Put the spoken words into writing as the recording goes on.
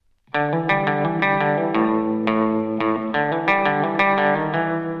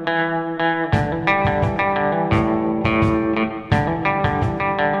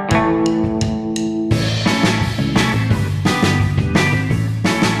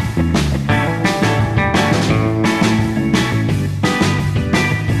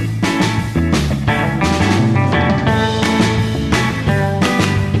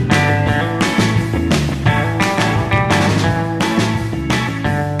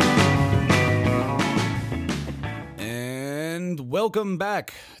Welcome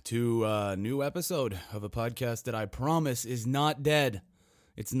back to a new episode of a podcast that I promise is not dead.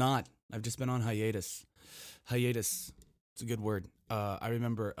 It's not. I've just been on hiatus. Hiatus. It's a good word. I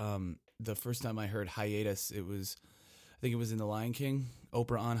remember the first time I heard hiatus, I think it was in The Lion King,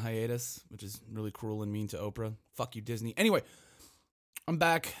 Oprah on hiatus, which is really cruel and mean to Oprah. Fuck you, Disney. Anyway, I'm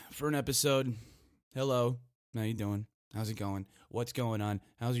back for an episode. Hello. How you doing? How's it going? What's going on?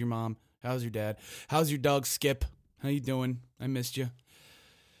 How's your mom? How's your dad? How's your dog, Skip? How you doing? I missed you.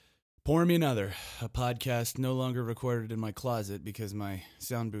 Pour Me Another, a podcast no longer recorded in my closet because my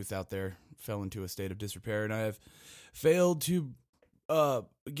sound booth out there fell into a state of disrepair, and I have failed to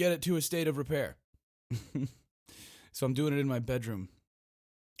get it to a state of repair. So I'm doing it in my bedroom.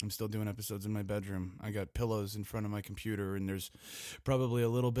 I'm still doing episodes in my bedroom. I got pillows in front of my computer, and there's probably a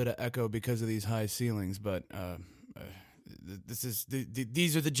little bit of echo because of these high ceilings, but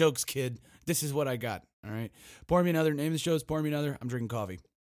these are the jokes, kid. This is what I got, all right? Pour Me Another. Name of the show is Pour Me Another. I'm drinking coffee.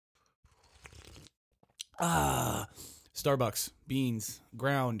 Starbucks, beans,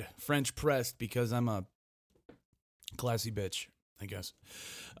 ground, French pressed because I'm a classy bitch, I guess.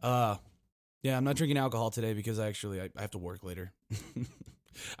 Yeah, I'm not drinking alcohol today because I have to work later.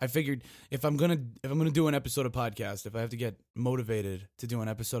 I figured if I'm gonna do an episode of podcast, if I have to get motivated to do an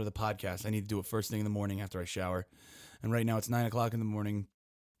episode of the podcast, I need to do it first thing in the morning after I shower. And right now it's 9 o'clock in the morning.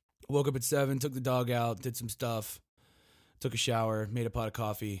 Woke up at 7, took the dog out, did some stuff, took a shower, made a pot of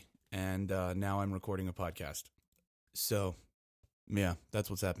coffee, and now I'm recording a podcast. So, yeah, that's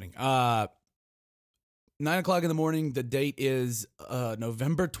what's happening. 9 o'clock in the morning. The date is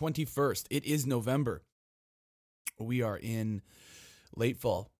November 21st. It is November. We are in late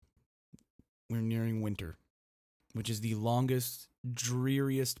fall. We're nearing winter, which is the longest,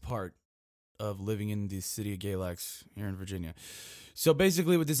 dreariest part of living in the city of Galax here in Virginia. So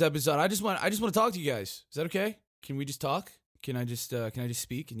basically, with this episode, I just want to talk to you guys. Is that okay? Can we just talk? Can I just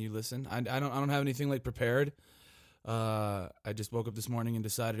speak and you listen? I don't have anything like prepared. I just woke up this morning and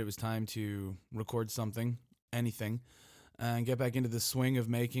decided it was time to record anything, and get back into the swing of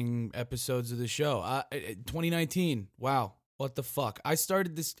making episodes of the show. 2019. Wow. What the fuck? I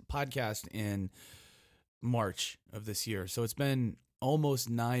started this podcast in March of this year, so it's been almost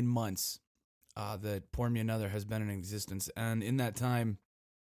 9 months that Pour Me Another has been in existence, and in that time,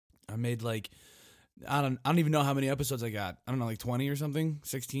 I made I don't even know how many episodes I got. I don't know, 20 or something,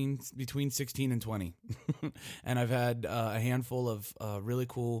 16, between 16 and 20, and I've had a handful of really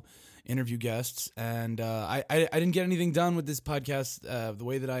cool interview guests, and I didn't get anything done with this podcast the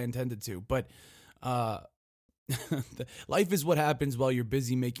way that I intended to, but life is what happens while you're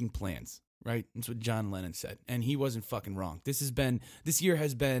busy making plans, right? That's what John Lennon said, and he wasn't fucking wrong. This year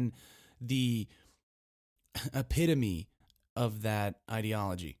has been the epitome of that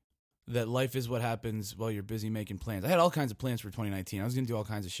ideology, that life is what happens while you're busy making plans. I had all kinds of plans for 2019. I was going to do all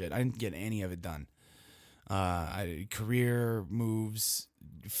kinds of shit. I didn't get any of it done. Career moves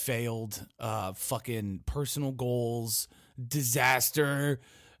failed, fucking personal goals, disaster,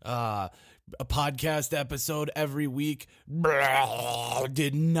 a podcast episode every week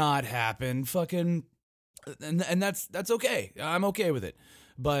did not happen. Fucking, and that's okay. I'm okay with it.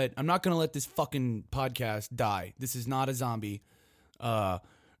 But I'm not going to let this fucking podcast die. This is not a zombie.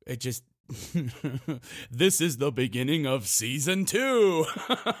 It just, this is the beginning of season 2.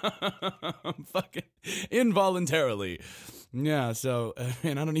 Fucking involuntarily. Yeah, so,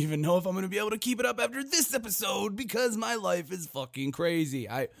 and I don't even know if I'm going to be able to keep it up after this episode because my life is fucking crazy.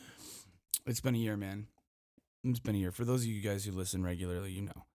 It's been a year, man. It's been a year. For those of you guys who listen regularly, you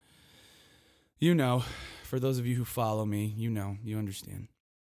know. You know. For those of you who follow me, you know. You understand.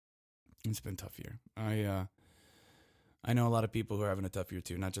 It's been a tough year. I know a lot of people who are having a tough year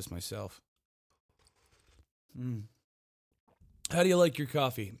too, not just myself. How do you like your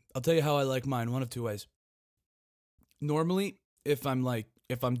coffee? I'll tell you how I like mine, one of two ways. Normally, if I'm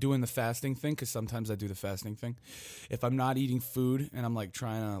doing the fasting thing, because sometimes I do the fasting thing, if I'm not eating food and I'm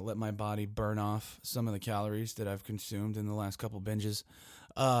trying to let my body burn off some of the calories that I've consumed in the last couple binges,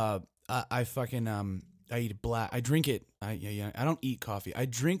 I eat it black. I drink it. I don't eat coffee. I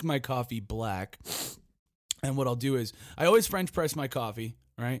drink my coffee black. And what I'll do is I always French press my coffee,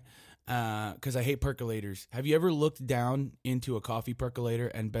 right? Because I hate percolators. Have you ever looked down into a coffee percolator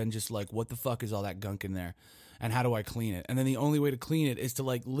and been just like, what the fuck is all that gunk in there? And how do I clean it? And then the only way to clean it is to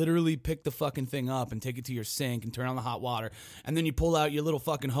literally pick the fucking thing up and take it to your sink and turn on the hot water. And then you pull out your little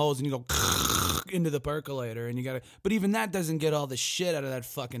fucking hose and you go into the percolator and you gotta, but even that doesn't get all the shit out of that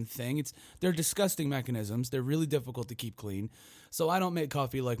fucking thing. They're disgusting mechanisms. They're really difficult to keep clean. So I don't make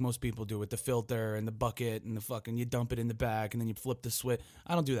coffee like most people do with the filter and the bucket and the fucking, you dump it in the bag and then you flip the switch.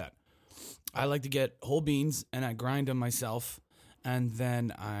 I don't do that. I like to get whole beans and I grind them myself. and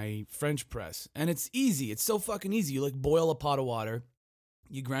then I French press. And it's easy. It's so fucking easy. You like boil a pot of water.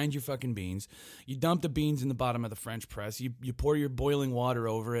 You grind your fucking beans. You dump the beans in the bottom of the French press. You pour your boiling water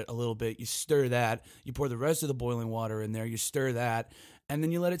over it a little bit. You stir that. You pour the rest of the boiling water in there. You stir that. And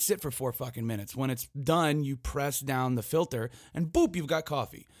then you let it sit for 4 fucking minutes. When it's done, you press down the filter and boop, you've got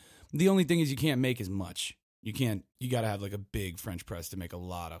coffee. The only thing is you can't make as much. You got to have like a big French press to make a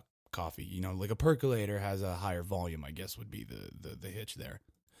lot of coffee. You know, like a percolator has a higher volume, I guess would be the hitch there.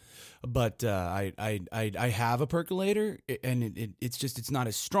 But I have a percolator, and it's not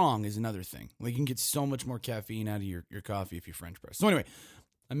as strong as another thing. Like you can get so much more caffeine out of your coffee if you French press. So anyway,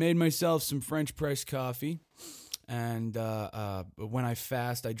 I made myself some French press coffee, and when I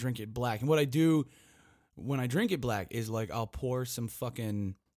fast, I drink it black. And what I do when I drink it black is like I'll pour some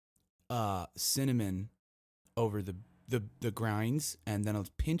fucking cinnamon over the grinds, and then a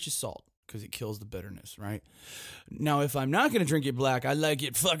pinch of salt, because it kills the bitterness, right? Now, if I'm not going to drink it black, I like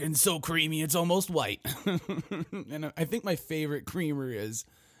it fucking so creamy, it's almost white. And I think my favorite creamer is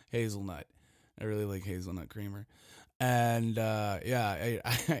hazelnut. I really like hazelnut creamer. And,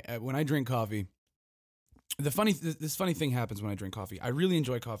 when I drink coffee, this funny thing happens when I drink coffee. I really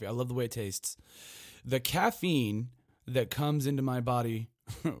enjoy coffee. I love the way it tastes. The caffeine that comes into my body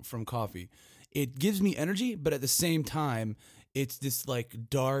from coffee, it gives me energy, but at the same time, it's this like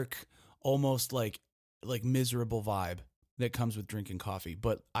dark, almost like miserable vibe that comes with drinking coffee.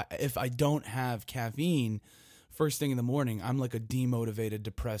 But if I don't have caffeine first thing in the morning, I'm like a demotivated,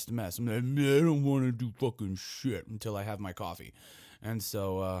 depressed mess. I'm like, I don't want to do fucking shit until I have my coffee. And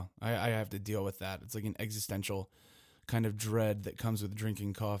so I have to deal with that. It's like an existential kind of dread that comes with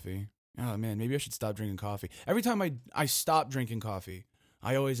drinking coffee. Oh man, maybe I should stop drinking coffee. Every time I stop drinking coffee,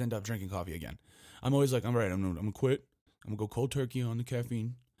 I always end up drinking coffee again. I'm always like, all right, I'm gonna quit. I'm gonna go cold turkey on the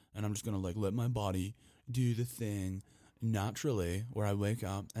caffeine. And I'm just going to like let my body do the thing naturally, where I wake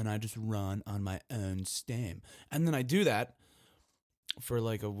up and I just run on my own steam. And then I do that for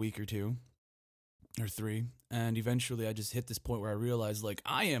like a week or 2 or 3. And eventually I just hit this point where I realize like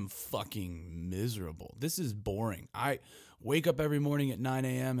I am fucking miserable. This is boring. I wake up every morning at 9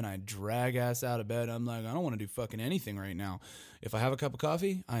 a.m. and I drag ass out of bed. I'm like, I don't want to do fucking anything right now. If I have a cup of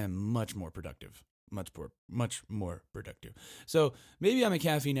coffee, I am much more productive. Much more productive. So maybe I'm a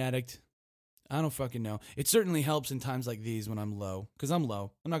caffeine addict. I don't fucking know. It certainly helps in times like these when I'm low. Because I'm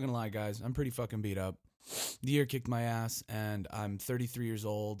low. I'm not going to lie, guys. I'm pretty fucking beat up. The year kicked my ass, and I'm 33 years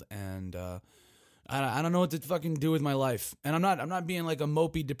old, and I don't know what to fucking do with my life. And I'm not being like a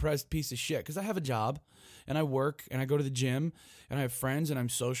mopey, depressed piece of shit. Because I have a job, and I work, and I go to the gym, and I have friends, and I'm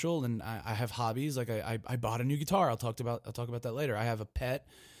social, and I have hobbies. Like I bought a new guitar. I'll talk about that later. I have a pet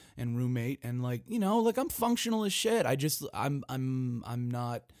and roommate, and like, you know, like I'm functional as shit. I'm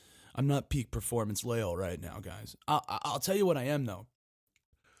not peak performance Leo right now, guys. I'll tell you what I am though.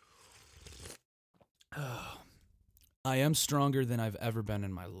 I am stronger than I've ever been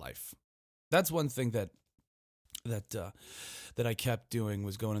in my life. That's one thing that I kept doing,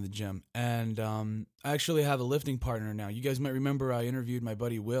 was going to the gym. And I actually have a lifting partner now. You guys might remember I interviewed my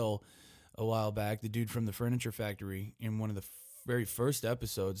buddy Will a while back, the dude from the Furniture Factory, in one of the very first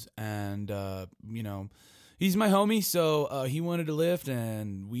episodes, and you know, he's my homie, so he wanted to lift,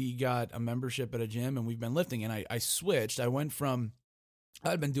 and we got a membership at a gym, and we've been lifting. And I switched. I went from,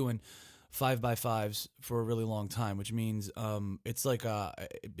 I'd been doing 5x5s for a really long time, which means it's like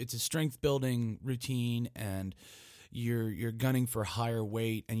it's a strength building routine, and you're gunning for higher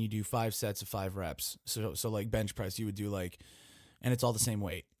weight, and you do 5 sets of 5 reps. So like bench press, you would do like, and it's all the same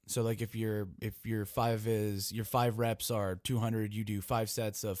weight. So like if your 5 reps are 200, you do 5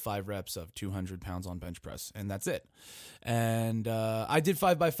 sets of 5 reps of 200 pounds on bench press, and that's it. And I did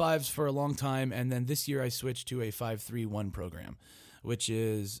 5x5s for a long time, and then this year I switched to a 5-3-1 program, which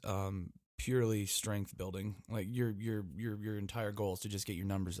is purely strength building. Like your entire goal is to just get your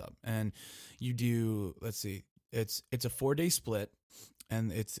numbers up, and you do, let's see, it's a 4-day split,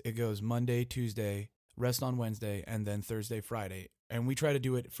 and it goes Monday, Tuesday, rest on Wednesday, and then Thursday, Friday. And we try to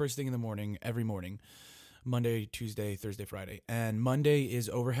do it first thing in the morning, every morning. Monday, Tuesday, Thursday, Friday. And Monday is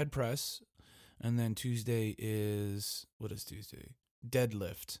overhead press. And then Tuesday is, what is Tuesday?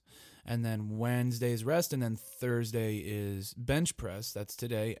 Deadlift. And then Wednesday is rest. And then Thursday is bench press. That's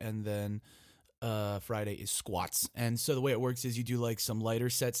today. And then Friday is squats. And so the way it works is you do like some lighter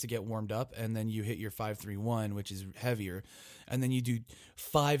sets to get warmed up. And then you hit your 5-3-1, which is heavier. And then you do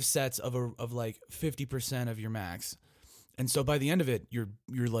 5 sets of like 50% of your max. And so by the end of it, you're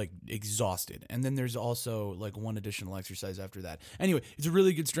like exhausted. And then there's also like one additional exercise after that. Anyway, it's a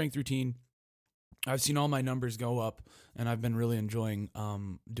really good strength routine. I've seen all my numbers go up, and I've been really enjoying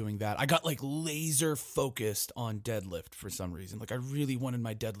doing that. I got like laser focused on deadlift for some reason. Like I really wanted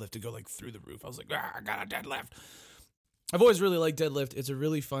my deadlift to go like through the roof. I was like, I got a deadlift. I've always really liked deadlift. It's a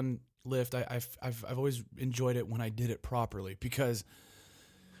really fun lift. I've always enjoyed it when I did it properly, because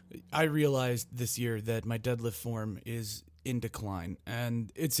I realized this year that my deadlift form is in decline,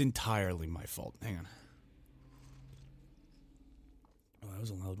 and it's entirely my fault. Hang on. Oh, that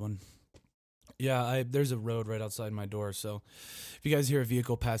was a loud one. Yeah, there's a road right outside my door, so if you guys hear a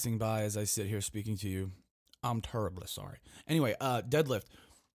vehicle passing by as I sit here speaking to you, I'm terribly sorry. Anyway, deadlift.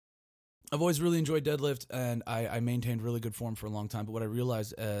 I've always really enjoyed deadlift, and I maintained really good form for a long time, but what I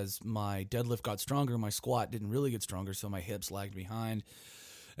realized as my deadlift got stronger, my squat didn't really get stronger, so my hips lagged behind,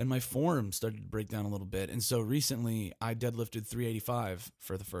 and my form started to break down a little bit. And so recently, I deadlifted 385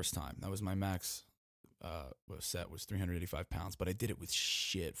 for the first time. That was my max set, was 385 pounds, but I did it with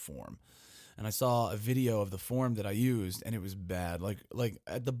shit form. And I saw a video of the form that I used, and it was bad. Like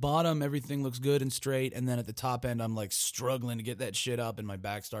at the bottom, everything looks good and straight, and then at the top end, I'm like struggling to get that shit up, and my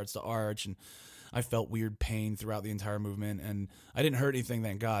back starts to arch, and I felt weird pain throughout the entire movement, and I didn't hurt anything,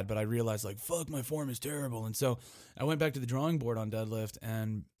 thank God, but I realized, like, fuck, my form is terrible. And so I went back to the drawing board on deadlift,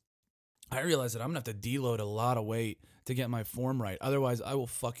 and I realized that I'm going to have to deload a lot of weight to get my form right. Otherwise, I will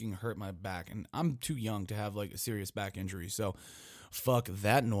fucking hurt my back, and I'm too young to have, like, a serious back injury, so fuck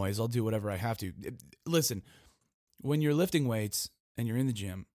that noise. I'll do whatever I have to. Listen, when you're lifting weights and you're in the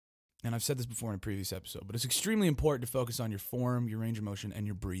gym, and I've said this before in a previous episode, but it's extremely important to focus on your form, your range of motion, and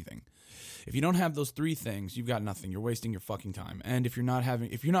your breathing. If you don't have those three things, you've got nothing. You're wasting your fucking time. And if you're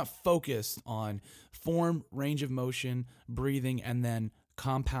not focused on form, range of motion, breathing, and then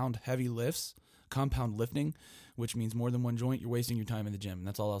compound heavy lifts, compound lifting, which means more than one joint, you're wasting your time in the gym. And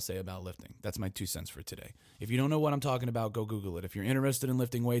that's all I'll say about lifting. That's my 2 cents for today. If you don't know what I'm talking about, go Google it. If you're interested in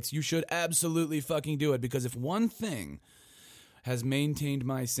lifting weights, you should absolutely fucking do it, because if one thing has maintained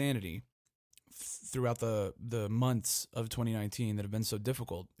my sanity throughout the months of 2019 that have been so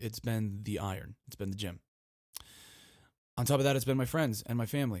difficult, it's been the iron. It's been the gym. On top of that, it's been my friends and my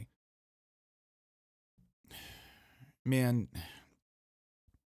family. Man,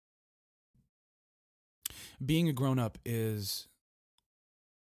 being a grown-up is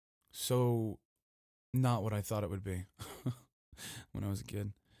so not what I thought it would be when I was a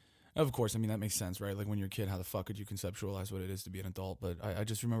kid. Of course, I mean, that makes sense, right? Like, when you're a kid, how the fuck could you conceptualize what it is to be an adult? But I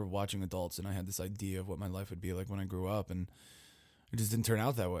just remember watching adults, and I had this idea of what my life would be like when I grew up, and it just didn't turn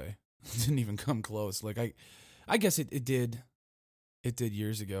out that way. It didn't even come close. Like, I guess it did. It did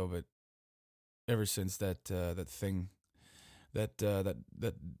years ago, but ever since that thing,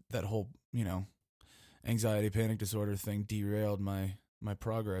 that whole, anxiety, panic disorder thing derailed my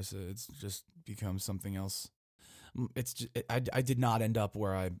progress, it's just become something else. I did not end up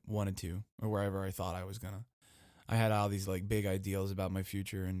where I wanted to, or wherever I thought I was gonna. I had all these like big ideals about my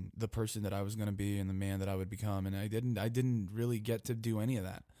future and the person that I was gonna be and the man that I would become, and I didn't really get to do any of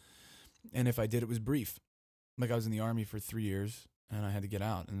that. And if I did, it was brief. Like, I was in the Army for 3 years, and I had to get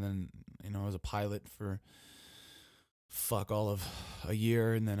out, and then I was a pilot for all of a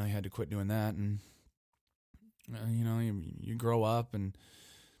year, and then I had to quit doing that, and you grow up, and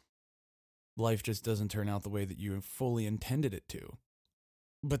life just doesn't turn out the way that you fully intended it to.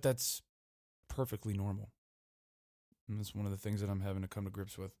 But that's perfectly normal. And that's one of the things that I'm having to come to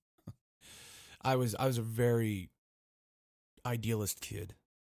grips with. I was a very idealist kid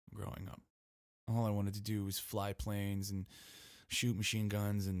growing up. All I wanted to do was fly planes and shoot machine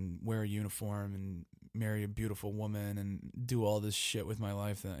guns and wear a uniform and marry a beautiful woman and do all this shit with my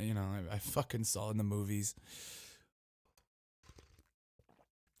life that, I fucking saw in the movies.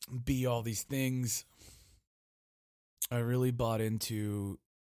 Be all these things. I really bought into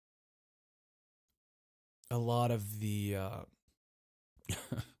a lot of the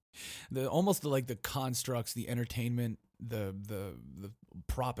almost like the constructs, the entertainment, the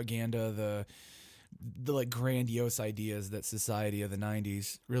propaganda, the like grandiose ideas that society of the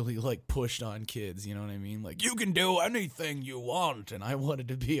 90s really like pushed on kids, you know what I mean? Like, you can do anything you want. And I wanted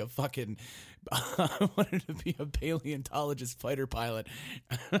to be a paleontologist fighter pilot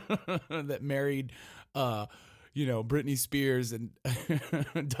that married Britney Spears and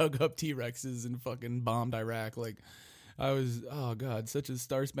dug up T-Rexes and fucking bombed Iraq. Like, I was, oh God, such a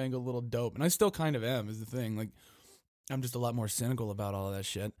star-spangled little dope. And I still kind of am, is the thing. Like, I'm just a lot more cynical about all of that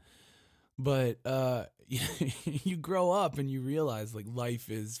shit. But you grow up and you realize, like,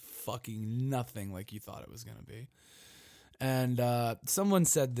 life is fucking nothing like you thought it was going to be. And someone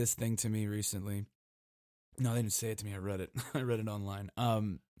said this thing to me recently. No, they didn't say it to me. I read it. I read it online.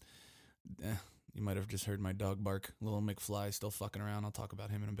 You might have just heard my dog bark. Little McFly still fucking around. I'll talk about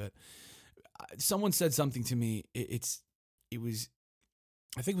him in a bit. someone said something to me. It was,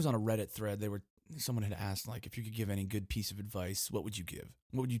 I think it was on a Reddit thread. Someone had asked, like, if you could give any good piece of advice, what would you give?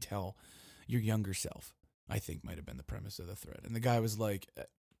 What would you tell your younger self? I think might have been the premise of the thread. And the guy was like,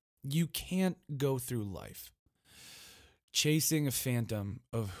 you can't go through life chasing a phantom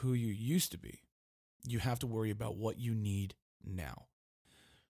of who you used to be. You have to worry about what you need now.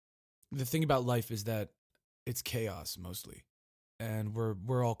 The thing about life is that it's chaos mostly. And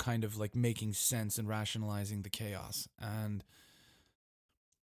we're all kind of like making sense and rationalizing the chaos. And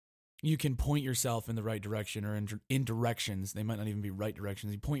you can point yourself in the right direction or in directions. They might not even be right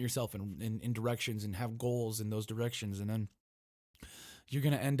directions. You point yourself in directions and have goals in those directions. And then you're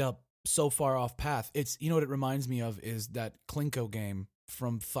going to end up so far off path. It's, you know what it reminds me of is that Klinko game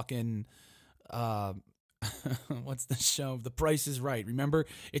from fucking, what's the show? The Price is Right. Remember?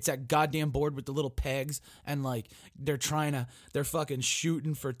 It's that goddamn board with the little pegs and like they're fucking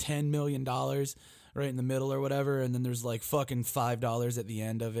shooting for $10 million right in the middle or whatever. And then there's like fucking $5 at the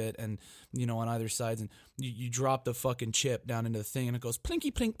end of it. And, you know, on either sides. And you drop the fucking chip down into the thing and it goes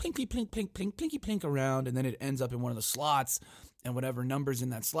plinky plink, plinky plink, plink, plink, plinky plink around. And then it ends up in one of the slots and whatever number's in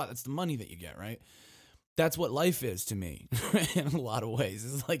that slot, that's the money that you get, right? That's what life is to me in a lot of ways.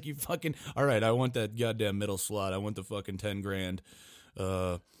 It's like you fucking, all right, I want that goddamn middle slot. I want the fucking 10 grand.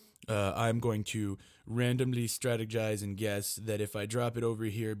 I'm going to randomly strategize and guess that if I drop it over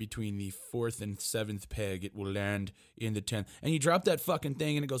here between the 4th and 7th peg, it will land in the 10th. And you drop that fucking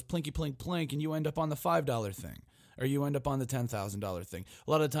thing and it goes plinky plink plink and you end up on the $5 thing or you end up on the $10,000 thing.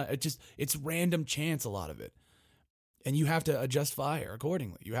 A lot of the time, it's random chance, a lot of it. And you have to adjust fire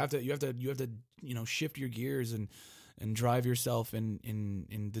accordingly. You have to, you know, shift your gears and drive yourself in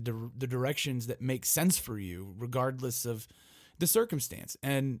the directions that make sense for you, regardless of the circumstance.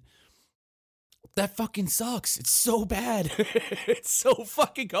 And that fucking sucks. It's so bad. It's so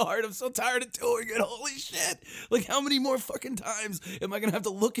fucking hard. I'm so tired of doing it. Holy shit. Like, how many more fucking times am I going to have to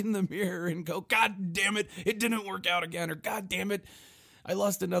look in the mirror and go, God damn it, it didn't work out again. Or God damn it, I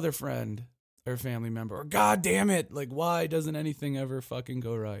lost another friend or family member. Or God damn it, like, why doesn't anything ever fucking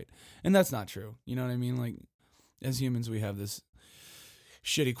go right? And that's not true. You know what I mean? Like, as humans, we have this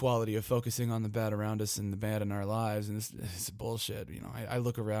shitty quality of focusing on the bad around us and the bad in our lives, and it's bullshit. You know, I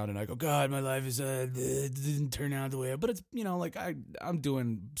look around and I go, God, my life is it didn't turn out the way, but it's, you know, like I'm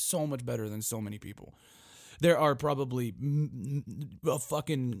doing so much better than so many people. There are probably a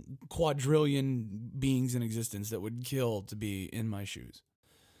fucking quadrillion beings in existence that would kill to be in my shoes,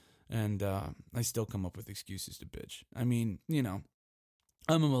 and I still come up with excuses to bitch. I mean, you know,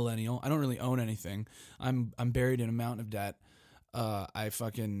 I'm a millennial. I don't really own anything. I'm buried in a mountain of debt. I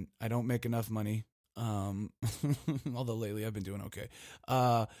don't make enough money. Although lately I've been doing okay.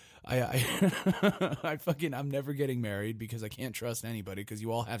 I'm never getting married because I can't trust anybody because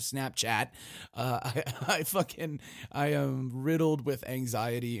you all have Snapchat. I am riddled with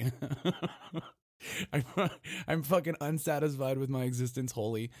anxiety. I'm fucking unsatisfied with my existence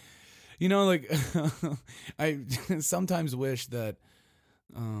wholly. You know, like, I sometimes wish that,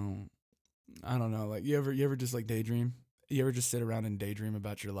 I don't know, like, you ever just like daydream? You ever just sit around and daydream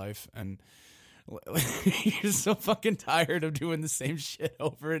about your life and you're so fucking tired of doing the same shit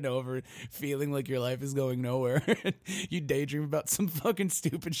over and over, feeling like your life is going nowhere. You daydream about some fucking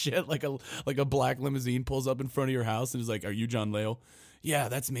stupid shit, like a black limousine pulls up in front of your house and is like, "Are you John Layle?" "Yeah,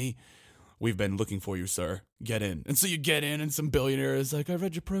 that's me." "We've been looking for you, sir. Get in." And so you get in, and some billionaire is like, "I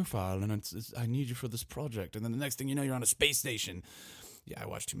read your profile, and I need you for this project." And then the next thing you know, you're on a space station. Yeah, I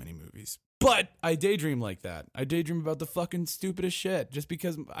watch too many movies. But I daydream like that. I daydream about the fucking stupidest shit just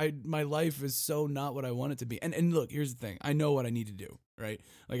because my life is so not what I want it to be. And look, here's the thing. I know what I need to do, right?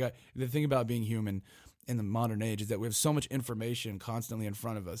 Like, the thing about being human in the modern age is that we have so much information constantly in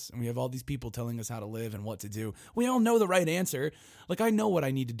front of us, and we have all these people telling us how to live and what to do. We don't know the right answer. Like, I know what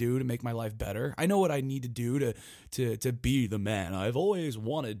I need to do to make my life better. I know what I need to do to be the man I've always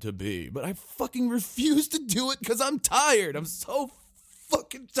wanted to be, but I fucking refuse to do it because I'm tired. I'm so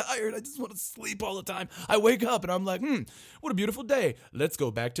fucking tired. I just want to sleep all the time. I wake up and I'm like, what a beautiful day. Let's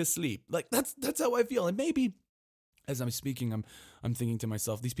go back to sleep. Like, that's how I feel. And maybe as I'm speaking, I'm thinking to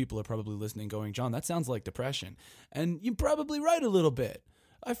myself, these people are probably listening going, John, that sounds like depression. And you're probably right a little bit.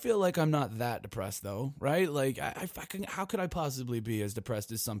 I feel like I'm not that depressed though, right? Like, how could I possibly be as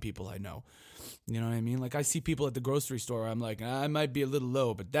depressed as some people I know? You know what I mean? Like, I see people at the grocery store, I'm like, I might be a little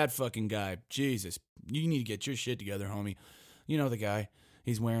low, but that fucking guy, Jesus, you need to get your shit together, homie. You know the guy.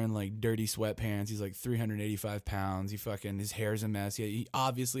 He's wearing like dirty sweatpants. He's like 385 pounds. His hair's a mess. He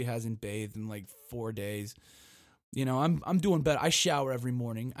obviously hasn't bathed in like 4 days. You know, I'm doing better. I shower every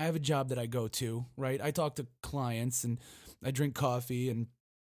morning. I have a job that I go to, right? I talk to clients and I drink coffee and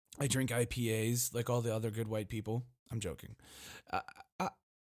I drink IPAs like all the other good white people. I'm joking. Uh, I,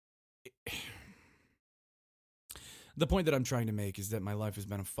 the point that I'm trying to make is that my life has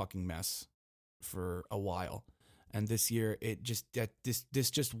been a fucking mess for a while, and this year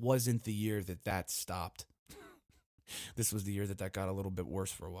this just wasn't the year that stopped. This was the year that got a little bit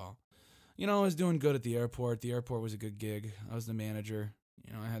worse for a while. You know, I was doing good at the airport. The airport was a good gig. I was the manager.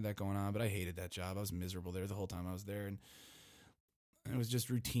 You know, I had that going on, but I hated that job. I was miserable there the whole time I was there, and it was just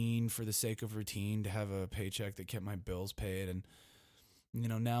routine for the sake of routine to have a paycheck that kept my bills paid. And you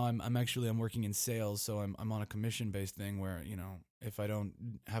know, now I'm working in sales, so I'm on a commission based thing where, you know, if I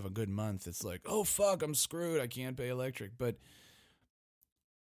don't have a good month, it's like, oh fuck, I'm screwed. I can't pay electric. But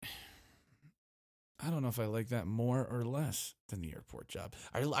I don't know if I like that more or less than the airport job.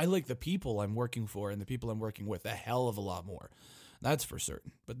 I like the people I'm working for and the people I'm working with a hell of a lot more. That's for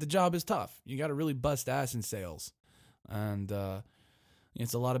certain. But the job is tough. You got to really bust ass in sales. And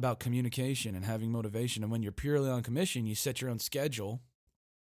it's a lot about communication and having motivation. And when you're purely on commission, you set your own schedule.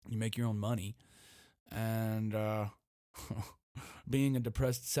 You make your own money. And being a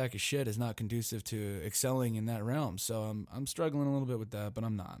depressed sack of shit is not conducive to excelling in that realm. So I'm struggling a little bit with that, but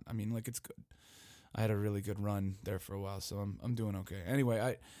I'm not. I mean, like, it's good. I had a really good run there for a while, so I'm doing okay. Anyway,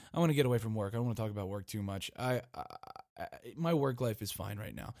 I want to get away from work. I don't want to talk about work too much. My work life is fine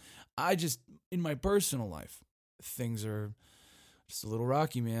right now. In my personal life, things are just a little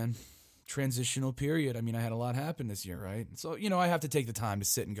rocky, man. Transitional period. I mean, I had a lot happen this year, right? So, you know, I have to take the time to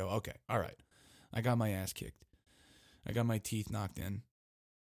sit and go, okay, all right. I got my ass kicked. I got my teeth knocked in.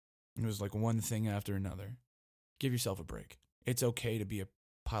 It was like one thing after another. Give yourself a break. It's okay to be a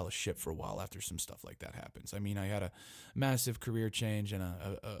pile of shit for a while after some stuff like that happens. I mean, I had a massive career change and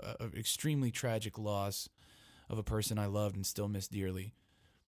a extremely tragic loss of a person I loved and still miss dearly.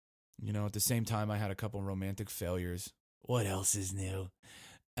 You know, at the same time, I had a couple romantic failures. What else is new?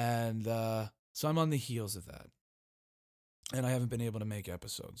 And so I'm on the heels of that. And I haven't been able to make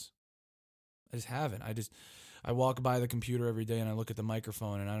episodes. I just haven't. I walk by the computer every day and I look at the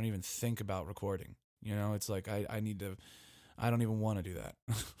microphone and I don't even think about recording. You know, it's like I don't even want to do that.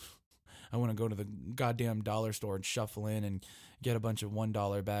 I want to go to the goddamn dollar store and shuffle in and get a bunch of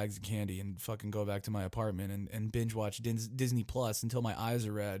 $1 bags of candy and fucking go back to my apartment and binge watch Disney Plus until my eyes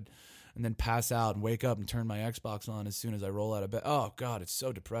are red, and then pass out and wake up and turn my Xbox on as soon as I roll out of bed. Oh, God, it's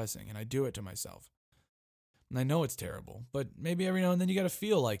so depressing, and I do it to myself. And I know it's terrible, but maybe every now and then you got to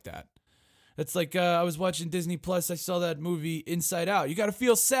feel like that. It's like I was watching Disney Plus. I saw that movie Inside Out. You got to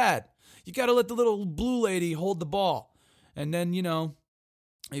feel sad. You got to let the little blue lady hold the ball. And then, you know,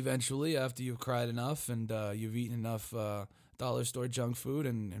 eventually, after you've cried enough and you've eaten enough dollar store junk food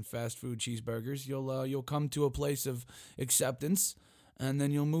and fast food cheeseburgers, you'll come to a place of acceptance, and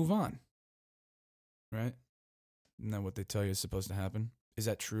then you'll move on. Right? Isn't that what they tell you is supposed to happen? Is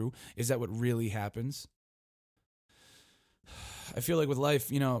that true? Is that what really happens? I feel like with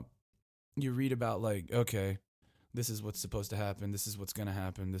life, you know, you read about like, okay, this is what's supposed to happen. This is what's going to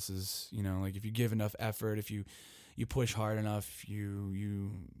happen. This is, you know, like if you give enough effort, if you push hard enough,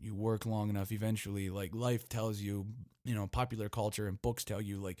 you work long enough, eventually, like, life tells you, you know, popular culture and books tell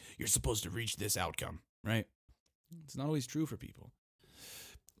you, like, you're supposed to reach this outcome, right? It's not always true for people.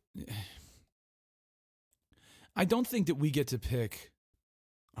 I don't think that we get to pick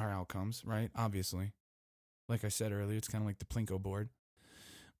our outcomes, right? Obviously. Like I said earlier, it's kind of like the Plinko board.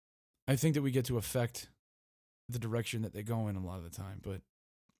 I think that we get to affect the direction that they go in a lot of the time, but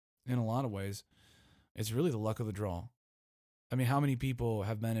in a lot of ways, it's really the luck of the draw. I mean, how many people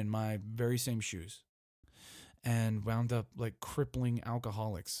have been in my very same shoes and wound up like crippling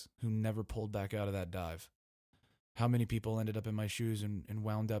alcoholics who never pulled back out of that dive? How many people ended up in my shoes and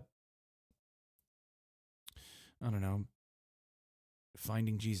wound up, I don't know,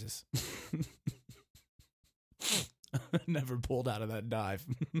 finding Jesus? Never pulled out of that dive.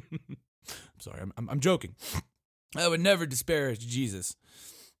 I'm sorry, I'm joking. I would never disparage Jesus.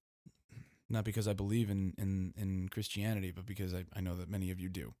 Not because I believe in Christianity, but because I know that many of you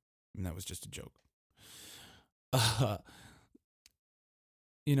do. And that was just a joke.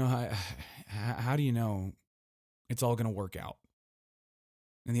 You know, how do you know it's all going to work out?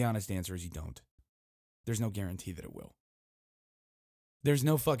 And the honest answer is you don't. There's no guarantee that it will. There's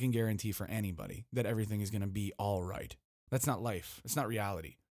no fucking guarantee for anybody that everything is going to be all right. That's not life. It's not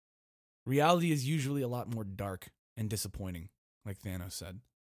reality. Reality is usually a lot more dark and disappointing, like Thanos said.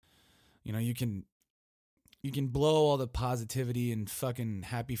 You know, you can blow all the positivity and fucking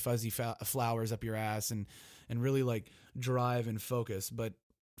happy fuzzy flowers up your ass and really like drive and focus. But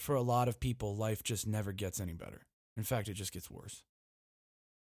for a lot of people, life just never gets any better. In fact, it just gets worse.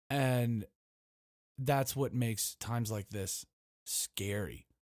 And that's what makes times like this scary.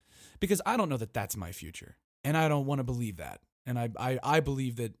 because I don't know that that's my future, and I don't want to believe that. And I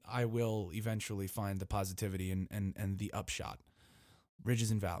believe that I will eventually find the positivity and the upshot.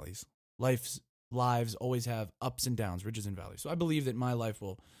 Ridges and valleys. Lives always have ups and downs, ridges and valleys. So I believe that my life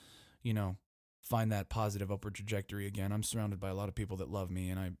will, find that positive upward trajectory again. I'm surrounded by a lot of people that love me,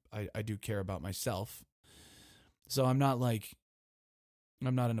 and I do care about myself. So I'm not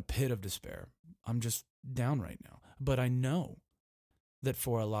in a pit of despair. I'm just down right now. But I know that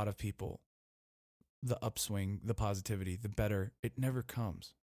for a lot of people, the upswing, the positivity, the better, it never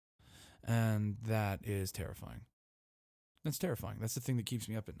comes. And that is terrifying. That's terrifying. That's the thing that keeps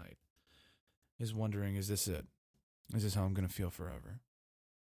me up at night, is wondering, is this it? Is this how I'm going to feel forever?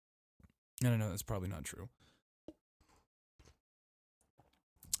 And I know that's probably not true.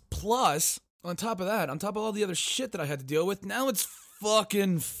 Plus, on top of that, on top of all the other shit that I had to deal with, now it's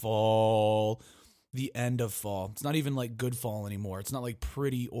fucking fall. The end of fall. It's not even like good fall anymore. It's not like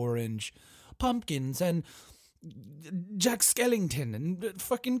pretty orange pumpkins and Jack Skellington and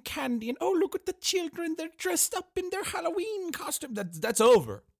fucking candy and oh, look at the children, they're dressed up in their Halloween costume. That's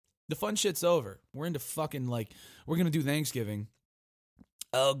over. The fun shit's over. We're into fucking we're gonna do Thanksgiving.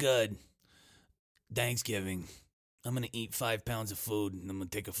 Oh, good. Thanksgiving. I'm gonna eat 5 pounds of food and I'm gonna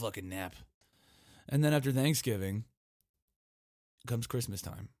take a fucking nap. And then after Thanksgiving comes Christmas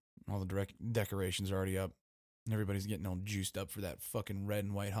time. All the decorations are already up. And everybody's getting all juiced up for that fucking red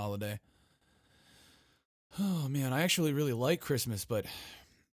and white holiday. Oh, man, I actually really like Christmas, but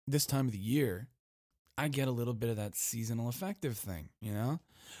this time of the year, I get a little bit of that seasonal affective thing,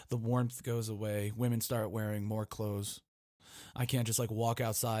 The warmth goes away. Women start wearing more clothes. I can't just, walk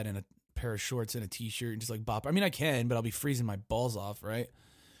outside in a pair of shorts and a t-shirt and just, bop. I mean, I can, but I'll be freezing my balls off, right?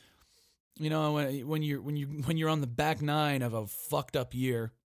 When you're on the back nine of a fucked up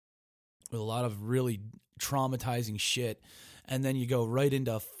year with a lot of really traumatizing shit, and then you go right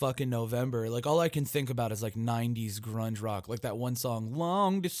into fucking November. All I can think about is 90s grunge rock. Like that one song,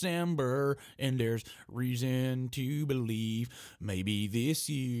 Long December, and there's reason to believe maybe this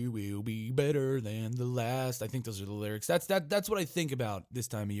year will be better than the last. I think those are the lyrics. That's what I think about this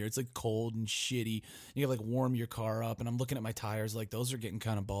time of year. It's cold and shitty. You gotta warm your car up, and I'm looking at my tires those are getting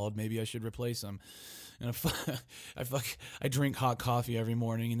kind of bald. Maybe I should replace them. And I drink hot coffee every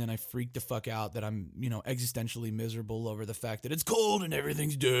morning, and then I freak the fuck out that I'm, existentially miserable over the fact that it's cold and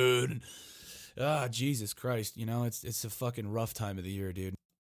everything's dead. And, Jesus Christ, it's a fucking rough time of the year, dude.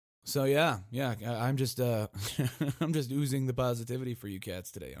 So yeah, I'm just I'm just oozing the positivity for you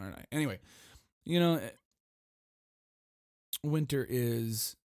cats today, aren't I? Anyway, winter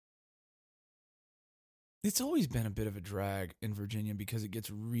is. It's always been a bit of a drag in Virginia because it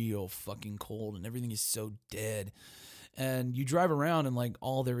gets real fucking cold and everything is so dead. And you drive around and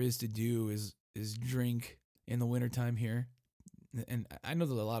all there is to do is drink in the wintertime here. And I know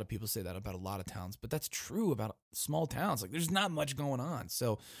that a lot of people say that about a lot of towns, but that's true about small towns. There's not much going on.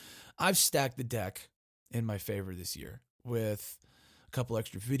 So I've stacked the deck in my favor this year with a couple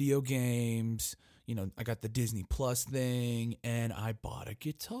extra video games. I got the Disney Plus thing and I bought a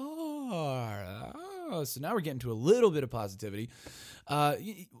guitar. So now we're getting to a little bit of positivity.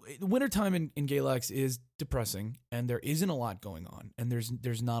 Wintertime in Galax is depressing, and there isn't a lot going on, and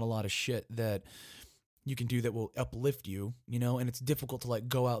there's not a lot of shit that you can do that will uplift you, and it's difficult to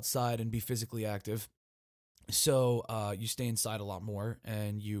go outside and be physically active. So you stay inside a lot more,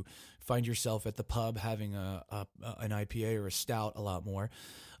 and you find yourself at the pub having an IPA or a stout a lot more.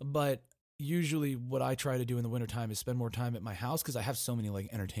 But usually what I try to do in the wintertime is spend more time at my house because I have so many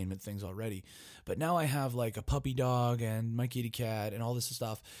entertainment things already. But now I have a puppy dog and my kitty cat and all this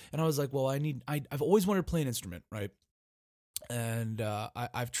stuff. And I was like, well, I've always wanted to play an instrument, right? And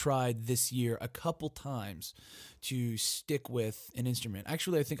I've tried this year a couple times to stick with an instrument.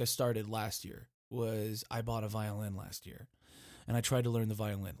 Actually, I think I started last year. I bought a violin last year and I tried to learn the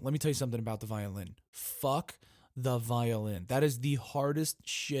violin. Let me tell you something about the violin. Fuck the violin. That is the hardest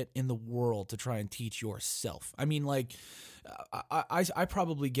shit in the world to try and teach yourself. I mean, I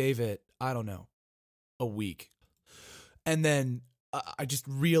probably gave it, I don't know, a week. And then I just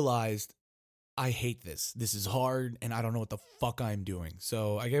realized I hate this. This is hard and I don't know what the fuck I'm doing.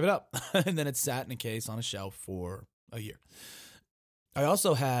 So I gave it up. And then it sat in a case on a shelf for a year. I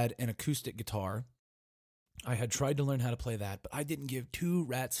also had an acoustic guitar. I had tried to learn how to play that, but I didn't give two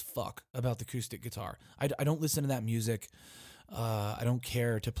rats fuck about the acoustic guitar. I don't listen to that music. I don't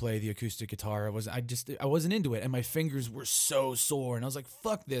care to play the acoustic guitar. I wasn't into it, and my fingers were so sore, and I was like,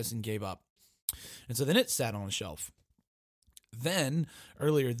 fuck this, and gave up. And so then it sat on a shelf. Then,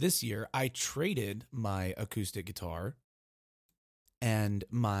 earlier this year, I traded my acoustic guitar and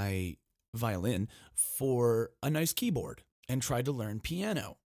my violin for a nice keyboard and tried to learn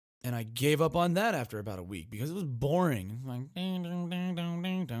piano. And I gave up on that after about a week because it was boring. It was like ding ding ding ding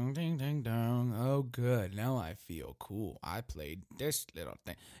ding ding ding ding ding. Oh, good. Now I feel cool. I played this little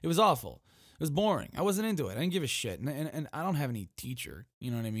thing. It was awful. It was boring. I wasn't into it. I didn't give a shit. And I don't have any teacher, you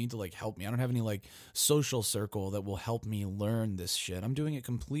know what I mean, to like help me. I don't have any like social circle that will help me learn this shit. I'm doing it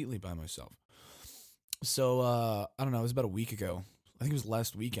completely by myself. So I don't know. It was about a week ago. I think it was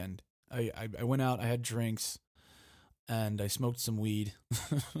last weekend. I went out. I had drinks. And I smoked some weed.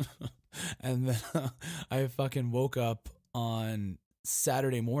 And then I fucking woke up on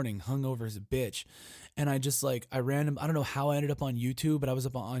Saturday morning, hungover as a bitch. And I just like, I don't know how I ended up on YouTube, but I was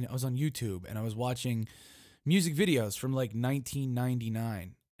on YouTube and I was watching music videos from like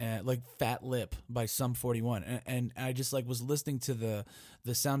 1999. Like Fat Lip by Sum 41. And I just like was listening to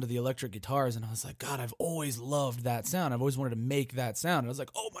the sound of the electric guitars and I was like, God, I've always loved that sound. I've always wanted to make that sound. And I was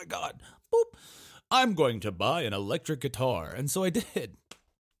like, oh my God, boop. I'm going to buy an electric guitar. And so I did.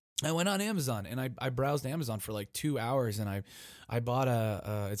 I went on Amazon and I browsed Amazon for like 2 hours and I bought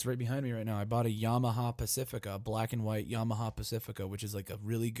it's right behind me right now. I bought a Yamaha Pacifica, black and white Yamaha Pacifica, which is like a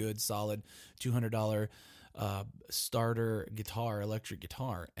really good, solid $200 starter guitar, electric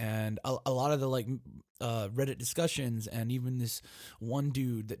guitar. And a lot of the like Reddit discussions and even this one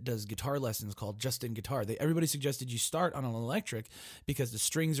dude that does guitar lessons called Justin Guitar, everybody suggested you start on an electric because the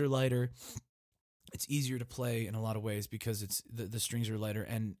strings are lighter. It's easier to play in a lot of ways because it's the strings are lighter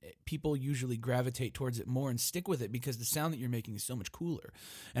and people usually gravitate towards it more and stick with it because the sound that you're making is so much cooler.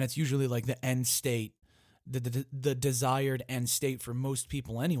 And it's usually like the end state, the desired end state for most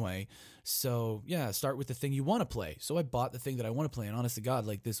people anyway. So yeah, start with the thing you want to play. So I bought the thing that I want to play and honest to God,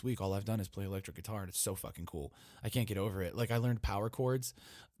 like this week, all I've done is play electric guitar and it's so fucking cool. I can't get over it. Like I learned power chords.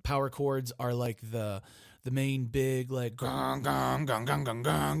 Power chords are like the main big like gong gong gong gong gong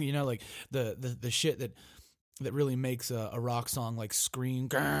gong, you know, like the shit that really makes a rock song like scream,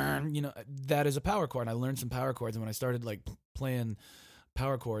 gong, you know, that is a power chord. And I learned some power chords, and when I started like playing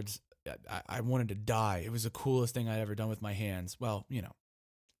power chords, I wanted to die. It was the coolest thing I'd ever done with my hands. Well, you know,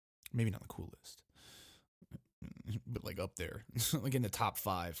 maybe not the coolest, but like up there, like in the top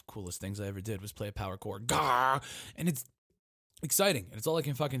 5 coolest things I ever did was play a power chord, gah, and it's exciting, and it's all I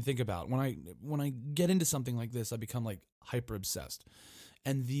can fucking think about. When I get into something like this, I become like hyper obsessed.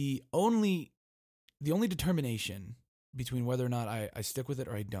 And the only determination between whether or not I stick with it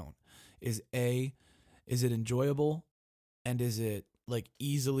or I don't is is it enjoyable, and is it like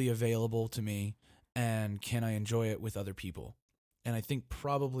easily available to me, and can I enjoy it with other people? And I think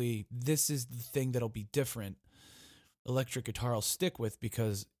probably this is the thing that'll be different. Electric guitar I'll stick with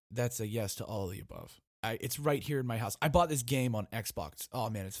because that's a yes to all of the above. It's right here in my house. I bought this game on Xbox. Oh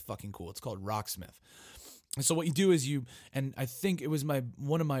man, it's fucking cool. It's called Rocksmith. And so what you do is and I think it was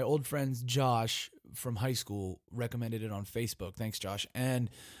one of my old friends, Josh from high school, recommended it on Facebook. Thanks, Josh. And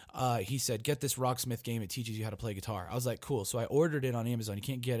he said, get this Rocksmith game. It teaches you how to play guitar. I was like, cool. So I ordered it on Amazon. You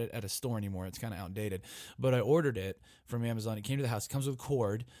can't get it at a store anymore. It's kind of outdated. But I ordered it from Amazon. It came to the house. It comes with a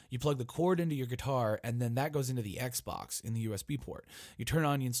cord. You plug the cord into your guitar, and then that goes into the Xbox in the USB port. You turn it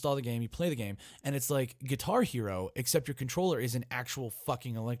on, you install the game, you play the game, and it's like Guitar Hero, except your controller is an actual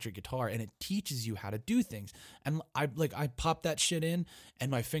fucking electric guitar, and it teaches you how to do things. And I popped that shit in, and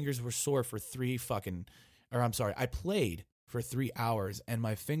my fingers were sore for I played for 3 hours, and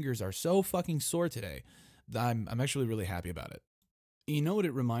my fingers are so fucking sore today that I'm actually really happy about it. You know what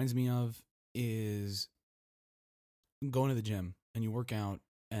it reminds me of is going to the gym and you work out,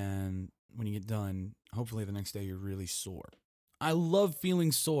 and when you get done, hopefully the next day you're really sore. I love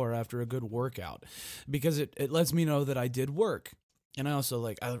feeling sore after a good workout because it lets me know that I did work. And I also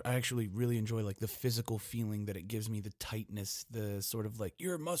I actually really enjoy like the physical feeling that it gives me, the tightness, the sort of like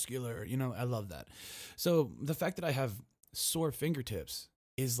you're muscular, you know, I love that. So the fact that I have sore fingertips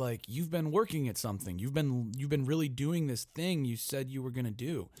is like you've been working at something. You've been really doing this thing you said you were going to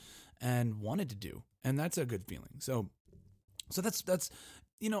do and wanted to do. And that's a good feeling. So that's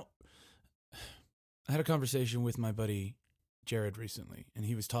you know, I had a conversation with my buddy Jared recently, and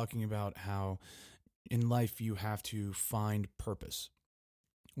he was talking about how in life you have to find purpose,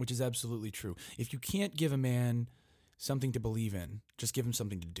 which is absolutely true. If you can't give a man something to believe in, just give him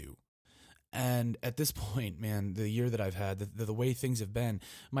something to do. And at this point, man, the year that I've had, the way things have been,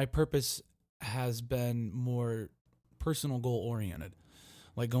 my purpose has been more personal goal oriented,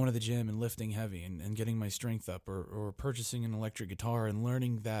 like going to the gym and lifting heavy and getting my strength up, or purchasing an electric guitar and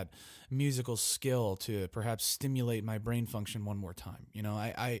learning that musical skill to perhaps stimulate my brain function one more time. You know,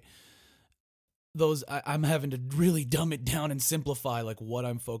 I'm having to really dumb it down and simplify like what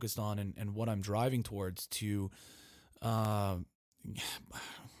I'm focused on and what I'm driving towards to, I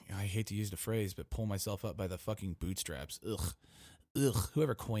hate to use the phrase, but pull myself up by the fucking bootstraps. Ugh.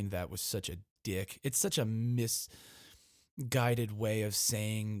 whoever coined that was such a dick. It's such a misguided way of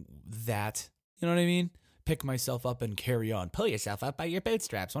saying that. You know what I mean? Pick myself up and carry on. Pull yourself up by your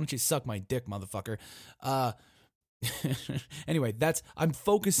bootstraps. Why don't you suck my dick, motherfucker? Anyway, I'm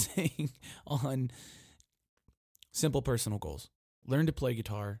focusing on simple personal goals. Learn to play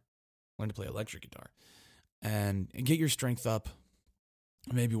guitar, learn to play electric guitar, and get your strength up.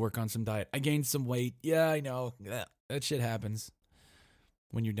 Maybe work on some diet. I gained some weight. Yeah, I know. That shit happens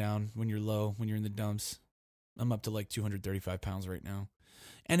when you're down, when you're low, when you're in the dumps. I'm up to like 235 pounds right now.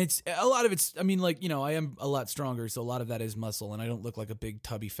 And it's a lot of it's, I mean, like, you know, I am a lot stronger, so a lot of that is muscle, and I don't look like a big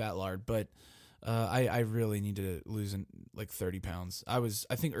tubby fat lard, but I really need to lose like 30 pounds. I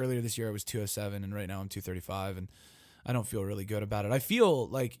think earlier this year I was 207, and right now I'm 235, and I don't feel really good about it. I feel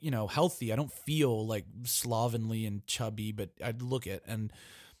like, you know, healthy. I don't feel like slovenly and chubby, but I look it, and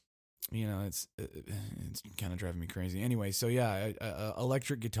you know, it's kind of driving me crazy. Anyway, so yeah,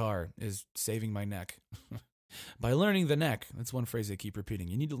 electric guitar is saving my neck. By learning the neck. That's one phrase I keep repeating.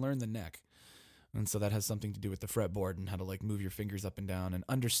 You need to learn the neck. And so that has something to do with the fretboard and how to like move your fingers up and down and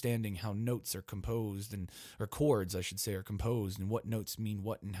understanding how notes are composed or chords, I should say, are composed and what notes mean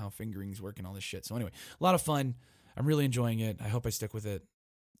what and how fingerings work and all this shit. So anyway, a lot of fun. I'm really enjoying it. I hope I stick with it.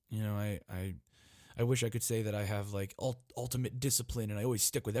 You know, I wish I could say that I have like ultimate discipline and I always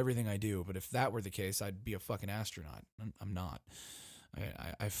stick with everything I do. But if that were the case, I'd be a fucking astronaut. I'm not.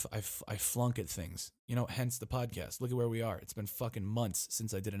 I flunk at things, you know, hence the podcast. Look at where we are. It's been fucking months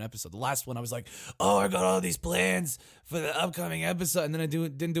since I did an episode. The last one I was like, oh, I got all these plans for the upcoming episode. And then I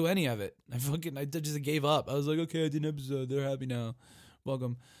didn't do any of it. I just gave up. I was like, okay, I did an episode. They're happy now.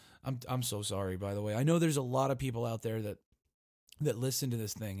 Welcome. I'm so sorry, by the way. I know there's a lot of people out there that listen to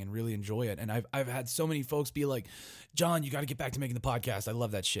this thing and really enjoy it. And I've had so many folks be like, John, you got to get back to making the podcast. I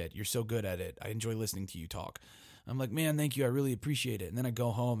love that shit. You're so good at it. I enjoy listening to you talk. I'm like, man, thank you. I really appreciate it. And then I go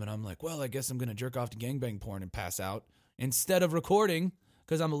home and I'm like, well, I guess I'm going to jerk off to gangbang porn and pass out instead of recording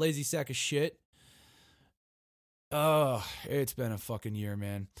because I'm a lazy sack of shit. Oh, it's been a fucking year,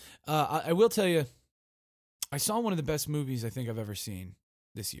 man. I will tell you, I saw one of the best movies I think I've ever seen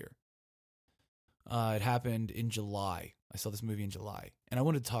this year. It happened in July. I saw this movie in July. And I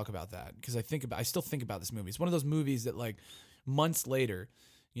wanted to talk about that because I still think about this movie. It's one of those movies that like months later,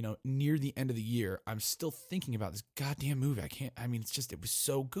 you know, near the end of the year, I'm still thinking about this goddamn movie. It was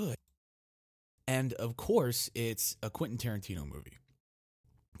so good. And of course, it's a Quentin Tarantino movie.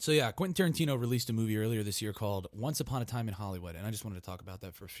 So yeah, Quentin Tarantino released a movie earlier this year called Once Upon a Time in Hollywood. And I just wanted to talk about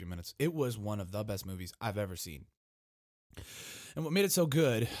that for a few minutes. It was one of the best movies I've ever seen. And what made it so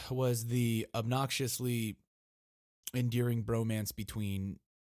good was the obnoxiously endearing bromance between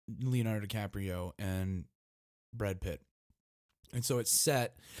Leonardo DiCaprio and Brad Pitt. And so it's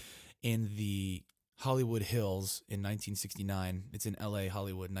set in the Hollywood Hills in 1969. It's in LA,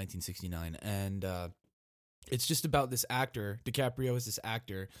 Hollywood, 1969. And it's just about this actor. DiCaprio is this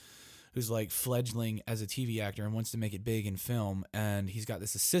actor who's like fledgling as a TV actor and wants to make it big in film. And he's got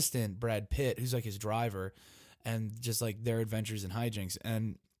this assistant, Brad Pitt, who's like his driver, and just like their adventures and hijinks.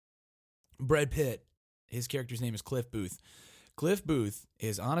 And Brad Pitt, his character's name is Cliff Booth. Cliff Booth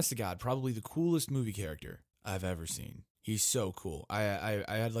is, honest to God, probably the coolest movie character I've ever seen. He's so cool. I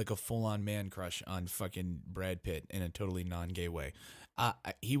had like a full-on man crush on fucking Brad Pitt in a totally non-gay way.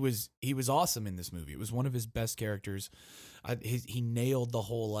 He was awesome in this movie. It was one of his best characters. He nailed the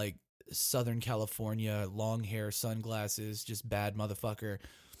whole like Southern California, long hair, sunglasses, just bad motherfucker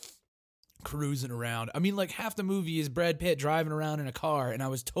cruising around. I mean, like half the movie is Brad Pitt driving around in a car, and I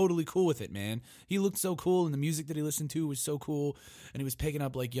was totally cool with it, man. He looked so cool, and the music that he listened to was so cool, and he was picking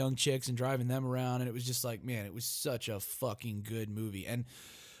up like young chicks and driving them around, and it was just like, man, it was such a fucking good movie. And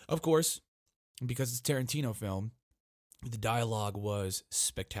of course, because it's a Tarantino film, the dialogue was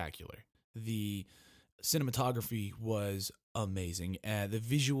spectacular. The cinematography was amazing, and the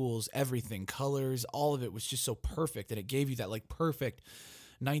visuals, everything, colors, all of it was just so perfect that it gave you that like perfect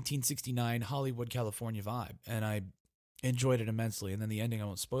 1969 Hollywood, California vibe, and I enjoyed it immensely. And then the ending, I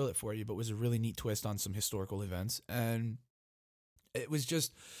won't spoil it for you, but was a really neat twist on some historical events, and it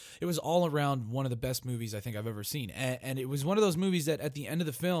was all around one of the best movies I think I've ever seen. And it was one of those movies that at the end of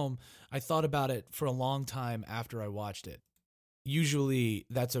the film, I thought about it for a long time after I watched it. Usually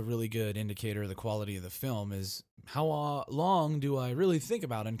that's a really good indicator of the quality of the film, is how long do I really think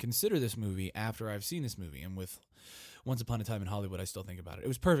about and consider this movie after I've seen this movie. And with Once Upon a Time in Hollywood, I still think about it. It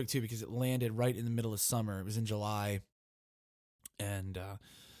was perfect, too, because it landed right in the middle of summer. It was in July, and,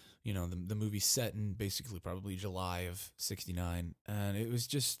 you know, the movie's set in basically probably July of 69, and it was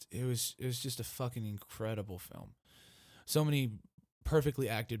just a fucking incredible film. So many perfectly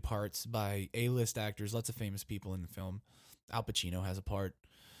acted parts by A-list actors, lots of famous people in the film. Al Pacino has a part.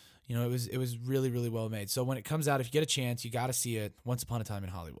 You know, it was really, really well made. So when it comes out, if you get a chance, you got to see it. Once Upon a Time in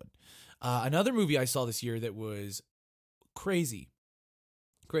Hollywood. Another movie I saw this year that was crazy.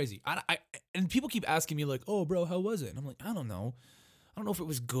 And people keep asking me like, "Oh, bro, how was it?" And I'm like, I don't know. I don't know if it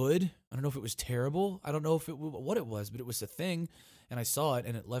was good. I don't know if it was terrible. I don't know what it was, but it was a thing, and I saw it,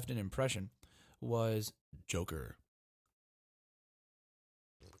 and it left an impression. Was Joker.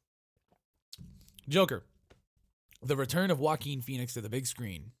 Joker. The return of Joaquin Phoenix to the big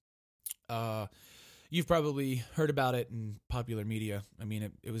screen. You've probably heard about it in popular media. I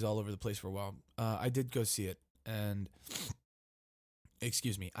mean, it was all over the place for a while. I did go see it, and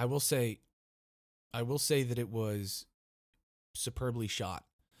excuse me, I will say that it was superbly shot,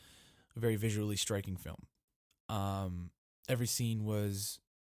 a very visually striking film. Every scene was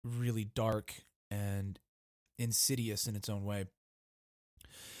really dark and insidious in its own way.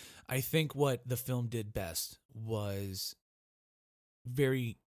 I think what the film did best was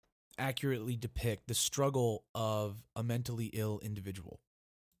very accurately depict the struggle of a mentally ill individual.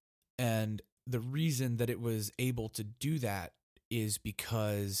 And the reason that it was able to do that is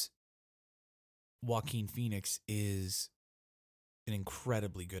because Joaquin Phoenix is an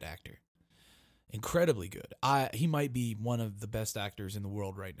incredibly good actor. Incredibly good. He might be one of the best actors in the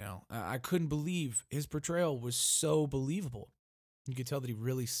world right now. I couldn't believe his portrayal was so believable. You could tell that he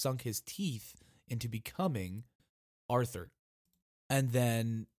really sunk his teeth into becoming Arthur. And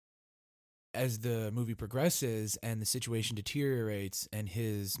then as the movie progresses and the situation deteriorates and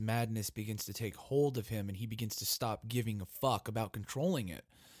his madness begins to take hold of him and he begins to stop giving a fuck about controlling it,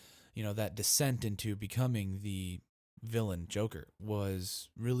 you know, that descent into becoming the villain Joker was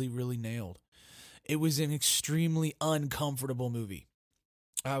really, really nailed. It was an extremely uncomfortable movie.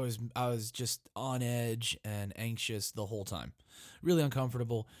 I was just on edge and anxious the whole time. Really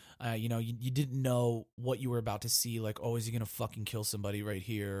uncomfortable. You know, you didn't know what you were about to see. Like, oh, is he going to fucking kill somebody right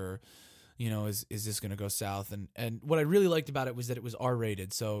here? Or, you know, is this going to go south? And what I really liked about it was that it was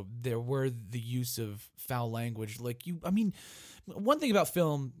R-rated. So there were the use of foul language. One thing about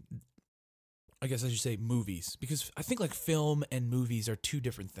film, I guess I should say movies, because I think like film and movies are two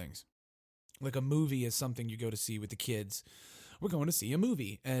different things. Like a movie is something you go to see with the kids. We're going to see a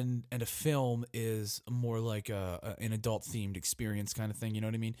movie, and a film is more like an adult-themed experience kind of thing, you know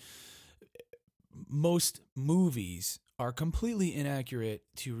what I mean? Most movies are completely inaccurate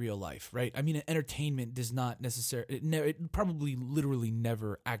to real life, right? I mean, entertainment does not necessarily, it probably literally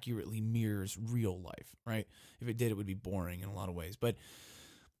never accurately mirrors real life, right? If it did, it would be boring in a lot of ways. But,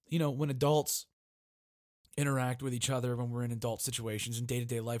 you know, when adults interact with each other, when we're in adult situations in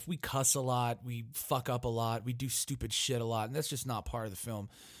day-to-day life, we cuss a lot, we fuck up a lot, we do stupid shit a lot, and that's just not part of the film,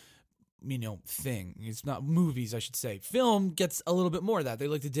 you know, thing. It's not movies, I should say. Film gets a little bit more of that. They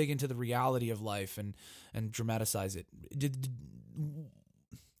like to dig into the reality of life and dramatize it.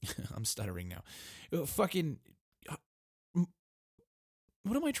 I'm stuttering now. Fucking,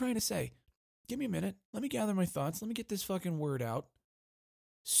 what am I trying to say? Give me a minute. Let me gather my thoughts. Let me get this fucking word out.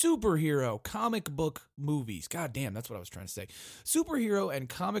 Superhero comic book movies. God damn, that's what I was trying to say. Superhero and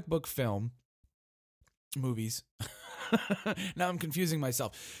comic book film movies. Now I'm confusing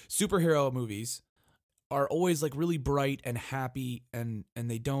myself. Superhero movies are always like really bright and happy, and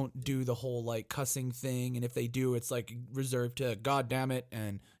they don't do the whole like cussing thing, and if they do, it's like reserved to God damn it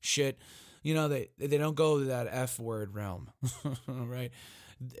and shit. You know, they don't go to that F word realm. Right?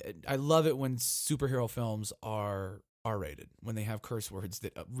 I love it when superhero films are R-rated, when they have curse words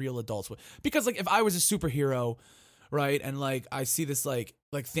that real adults would. Because like if I was a superhero, right, and like I see this like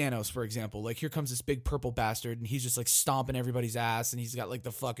Thanos, for example, like here comes this big purple bastard and he's just like stomping everybody's ass and he's got like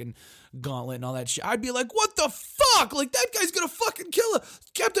the fucking gauntlet and all that shit, I'd be like, what the fuck? Like that guy's gonna fucking kill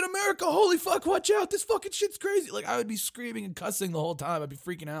Captain America. Holy fuck, watch out. This fucking shit's crazy. Like I would be screaming and cussing the whole time. I'd be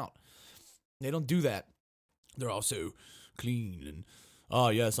freaking out. They don't do that. They're all so clean and, oh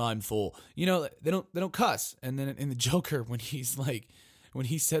yes, I'm full. You know, they don't cuss. And then in the Joker, when he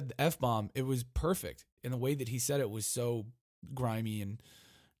said the F-bomb, it was perfect. And the way that he said it was so grimy, and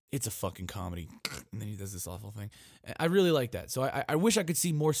it's a fucking comedy. And then he does this awful thing. I really like that. So I wish I could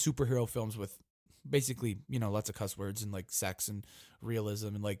see more superhero films with basically, you know, lots of cuss words and like sex and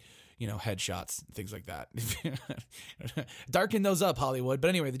realism and like, you know, headshots and things like that. Darken those up, Hollywood. But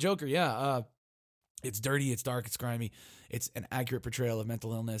anyway, the Joker, yeah, it's dirty, it's dark, it's grimy. It's an accurate portrayal of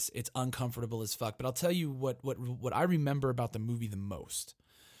mental illness. It's uncomfortable as fuck. But I'll tell you what I remember about the movie the most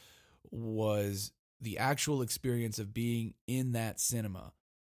was the actual experience of being in that cinema,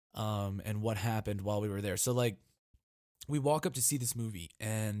 and what happened while we were there. So like, we walk up to see this movie,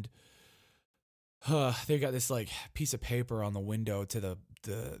 and they got this like piece of paper on the window to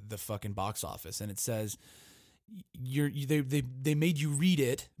the fucking box office, and it says, they made you read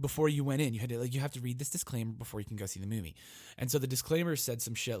it before you went in. You had to you have to read this disclaimer before you can go see the movie. And so the disclaimer said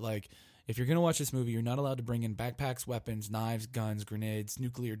some shit like, if you're going to watch this movie, you're not allowed to bring in backpacks, weapons, knives, guns, grenades,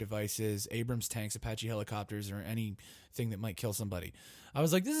 nuclear devices, Abrams tanks, Apache helicopters, or anything that might kill somebody. I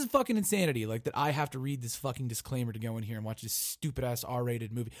was like, this is fucking insanity. Like, that I have to read this fucking disclaimer to go in here and watch this stupid ass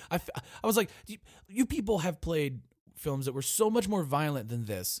R-rated movie. I was like, you people have played films that were so much more violent than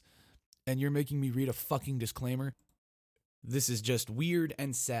this, and you're making me read a fucking disclaimer. This is just weird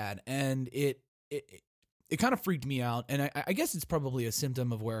and sad, and it kind of freaked me out, and I guess it's probably a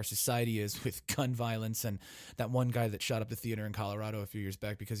symptom of where our society is with gun violence and that one guy that shot up the theater in Colorado a few years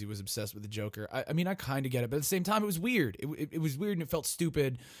back because he was obsessed with the Joker. I mean, I kind of get it, but at the same time, it was weird. It was weird and it felt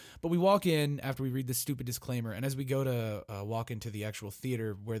stupid, but we walk in after we read this stupid disclaimer, and as we go to walk into the actual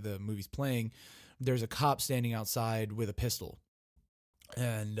theater where the movie's playing, there's a cop standing outside with a pistol.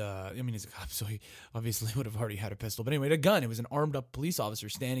 And, I mean, he's a cop, so he obviously would have already had a pistol. But anyway, a gun. It was an armed up police officer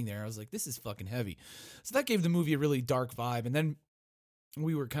standing there. I was like, this is fucking heavy. So that gave the movie a really dark vibe. And then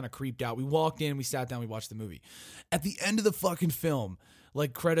we were kind of creeped out. We walked in, we sat down, we watched the movie. At the end of the fucking film,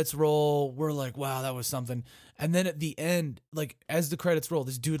 like, credits roll, we're like, wow, that was something. And then at the end, like, as the credits roll,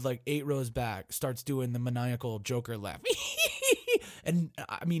 this dude, like, 8 rows back, starts doing the maniacal Joker laugh. And,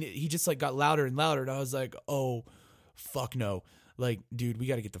 I mean, he just, like, got louder and louder. And I was like, oh, fuck no. Like, dude, we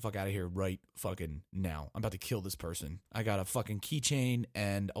got to get the fuck out of here right fucking now. I'm about to kill this person. I got a fucking keychain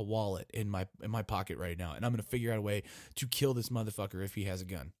and a wallet in my pocket right now, and I'm going to figure out a way to kill this motherfucker if he has a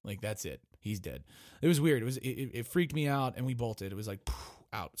gun. Like, that's it. He's dead. It was weird. It freaked me out, and we bolted. It was like,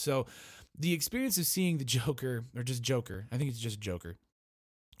 out. So the experience of seeing the Joker, or just Joker, I think it's just Joker.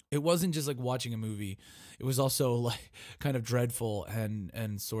 It wasn't just like watching a movie. It was also like kind of dreadful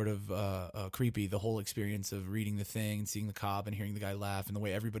and sort of creepy. The whole experience of reading the thing and seeing the cop and hearing the guy laugh and the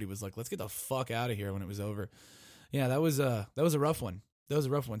way everybody was like, "Let's get the fuck out of here" when it was over. Yeah, that was a rough one. That was a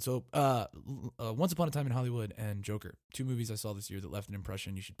rough one. So, Once Upon a Time in Hollywood and Joker, 2 movies I saw this year that left an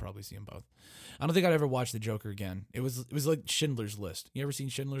impression. You should probably see them both. I don't think I'd ever watch the Joker again. It was like Schindler's List. You ever seen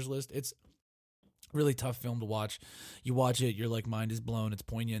Schindler's List? It's really tough film to watch. You watch it, your like mind is blown, it's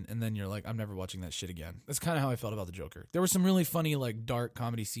poignant, and then you're like, I'm never watching that shit again. That's kind of how I felt about the Joker. There were some really funny like dark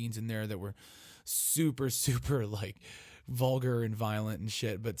comedy scenes in there that were super like vulgar and violent and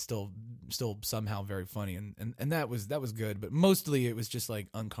shit, but still somehow very funny, and that was good, but mostly it was just like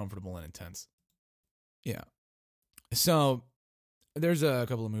uncomfortable and intense. Yeah. So there's a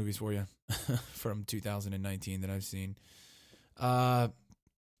couple of movies for you from 2019 that I've seen.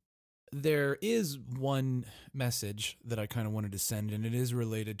 There is one message that I kind of wanted to send, and it is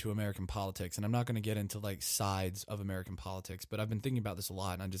related to American politics. And I'm not going to get into like sides of American politics, but I've been thinking about this a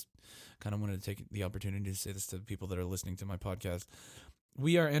lot, and I just kind of wanted to take the opportunity to say this to the people that are listening to my podcast.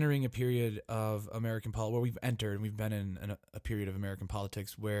 We are entering a period of American politics, where we've been in a period of American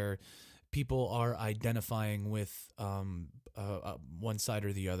politics where people are identifying with one side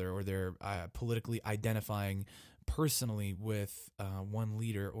or the other, or they're politically identifying personally with one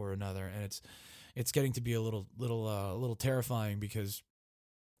leader or another, and it's getting to be a little terrifying, because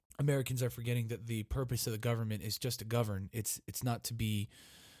Americans are forgetting that the purpose of the government is just to govern. It's not to be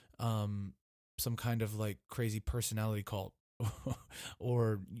some kind of like crazy personality cult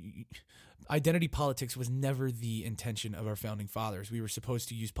or identity politics was never the intention of our founding fathers. We were supposed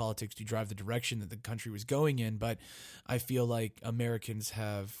to use politics to drive the direction that the country was going in, but I feel like Americans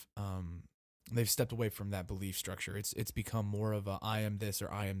have they've stepped away from that belief structure. It's become more of a I am this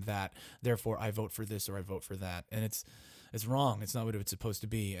or I am that, therefore I vote for this or I vote for that. And it's wrong. It's not what it's supposed to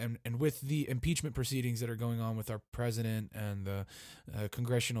be. And with the impeachment proceedings that are going on with our president and the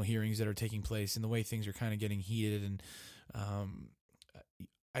congressional hearings that are taking place and the way things are kind of getting heated, and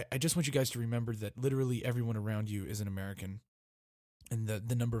I just want you guys to remember that literally everyone around you is an American. And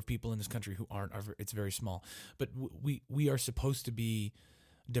the number of people in this country who aren't, it's very small. But we are supposed to be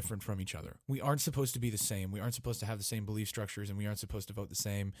different from each other. We aren't supposed to be the same. We aren't supposed to have the same belief structures, and we aren't supposed to vote the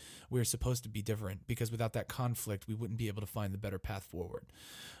same. We're supposed to be different, because without that conflict, we wouldn't be able to find the better path forward.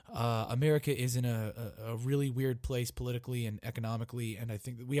 America is in a really weird place politically and economically, and I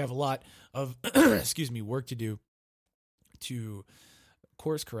think that we have a lot of work to do to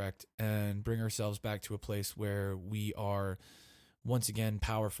course correct and bring ourselves back to a place where we are once again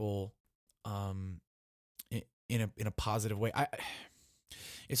powerful in a positive way.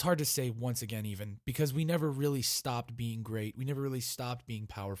 It's hard to say once again, even, because we never really stopped being great. We never really stopped being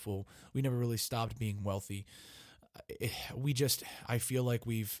powerful. We never really stopped being wealthy. I feel like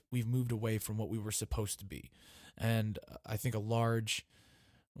we've moved away from what we were supposed to be. And I think a large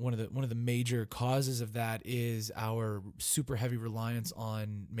One of the major causes of that is our super heavy reliance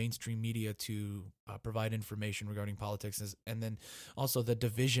on mainstream media to provide information regarding politics, and then also the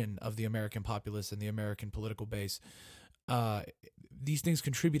division of the American populace and the American political base. These things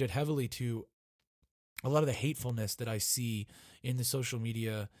contributed heavily to a lot of the hatefulness that I see in the social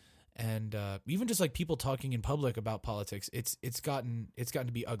media, and even just like people talking in public about politics. It's gotten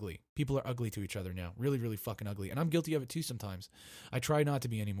to be ugly. People are ugly to each other now, really, really fucking ugly, and I'm guilty of it too sometimes. I try not to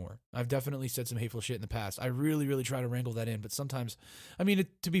be anymore. I've definitely said some hateful shit in the past. I really, really try to wrangle that in, but sometimes, I mean,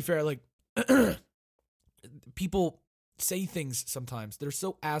 to be fair, like people say things sometimes that are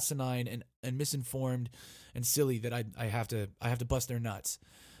so asinine and misinformed and silly that I have to bust their nuts.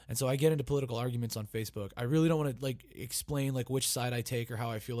 And so I get into political arguments on Facebook. I really don't want to like explain like which side I take or how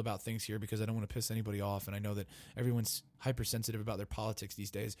I feel about things here, because I don't want to piss anybody off. And I know that everyone's hypersensitive about their politics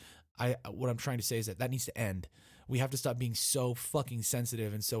these days. What I'm trying to say is that needs to end. We have to stop being so fucking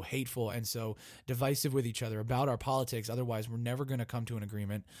sensitive and so hateful and so divisive with each other about our politics. Otherwise, we're never going to come to an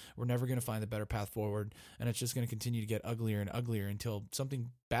agreement. We're never going to find the better path forward. And it's just going to continue to get uglier and uglier until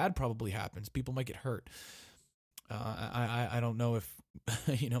something bad probably happens. People might get hurt. I don't know if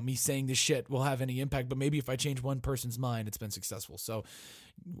me saying this shit will have any impact, but maybe if I change one person's mind, it's been successful. So,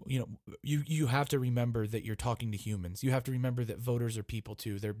 you have to remember that you're talking to humans. You have to remember that voters are people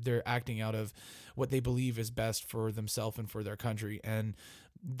too. They're acting out of what they believe is best for themselves and for their country, and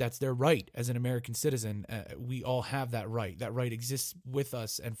that's their right as an American citizen. We all have that right. That right exists with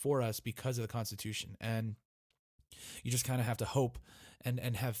us and for us because of the Constitution, and you just kind of have to hope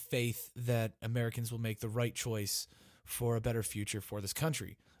and have faith that Americans will make the right choice for a better future for this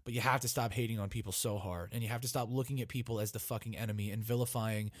country. But you have to stop hating on people so hard, and you have to stop looking at people as the fucking enemy and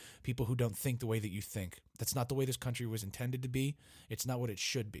vilifying people who don't think the way that you think. That's not the way this country was intended to be. It's not what it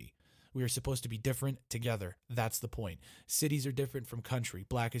should be. We are supposed to be different together. That's the point. Cities are different from country.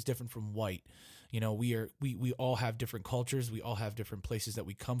 Black is different from white. We all have different cultures. We all have different places that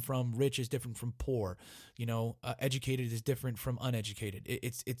we come from. Rich is different from poor. Educated is different from uneducated.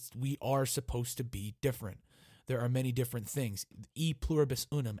 We are supposed to be different. There are many different things. E pluribus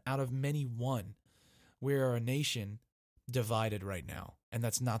unum, out of many one. We are a nation divided right now, and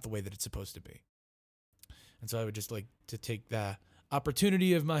that's not the way that it's supposed to be. And so I would just like to take the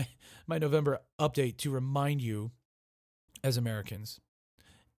opportunity of my November update to remind you as Americans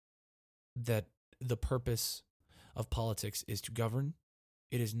that the purpose of politics is to govern.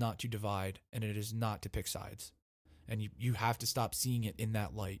 It is not to divide, and it is not to pick sides. And you have to stop seeing it in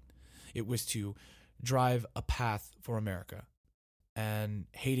that light. It was to drive a path for America. And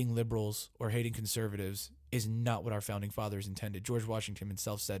hating liberals or hating conservatives is not what our founding fathers intended. George Washington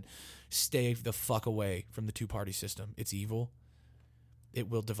himself said, stay the fuck away from the two-party system. It's evil. It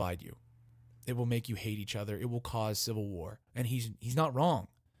will divide you. It will make you hate each other. It will cause civil war. And he's not wrong.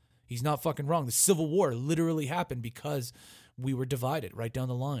 He's not fucking wrong. The Civil War literally happened because we were divided right down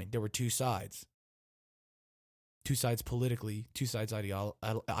the line. There were two sides. Two sides politically, two sides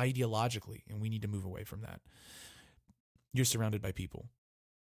ideologically, and we need to move away from that. You're surrounded by people.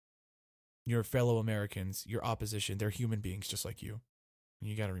 Your fellow Americans, your opposition, they're human beings just like you. And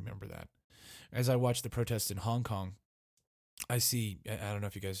you got to remember that. As I watch the protests in Hong Kong, I see, I don't know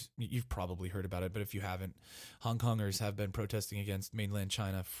if you've probably heard about it, but if you haven't, Hong Kongers have been protesting against mainland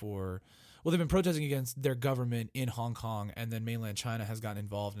China they've been protesting against their government in Hong Kong, and then mainland China has gotten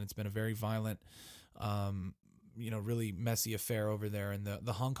involved, and it's been a very violent, really messy affair over there. And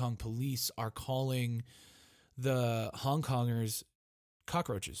the Hong Kong police are calling the Hong Kongers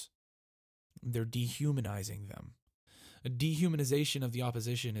cockroaches. They're dehumanizing them. A dehumanization of the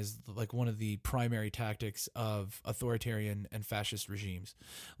opposition is like one of the primary tactics of authoritarian and fascist regimes.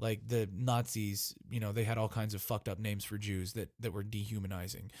 Like the Nazis, they had all kinds of fucked up names for Jews that were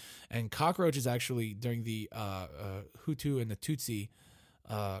dehumanizing. And cockroaches actually, during the Hutu and the Tutsi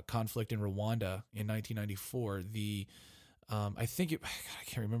conflict in Rwanda in 1994, I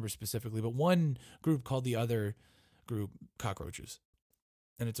can't remember specifically, but one group called the other group cockroaches.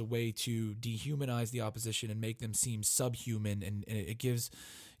 And it's a way to dehumanize the opposition and make them seem subhuman, and it gives,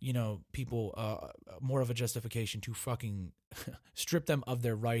 people more of a justification to fucking strip them of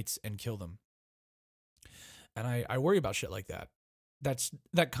their rights and kill them. And I worry about shit like that.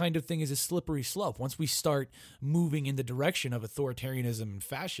 That kind of thing is a slippery slope. Once we start moving in the direction of authoritarianism and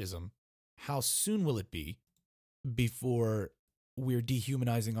fascism, how soon will it be before we're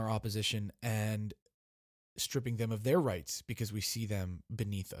dehumanizing our opposition and stripping them of their rights because we see them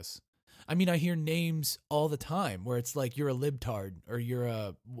beneath us? I mean, I hear names all the time where it's like, you're a libtard, or you're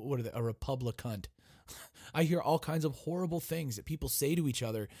a Republican. I hear all kinds of horrible things that people say to each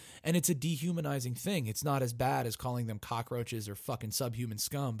other, and it's a dehumanizing thing. It's not as bad as calling them cockroaches or fucking subhuman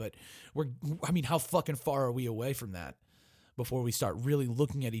scum, but how fucking far are we away from that before we start really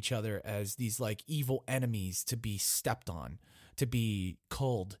looking at each other as these like evil enemies to be stepped on, to be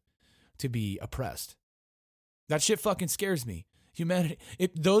culled, to be oppressed? That shit fucking scares me. Humanity,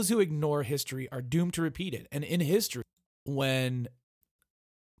 those who ignore history are doomed to repeat it. And in history, when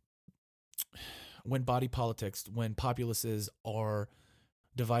body politics, when populaces are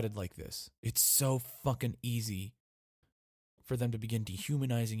divided like this, it's so fucking easy for them to begin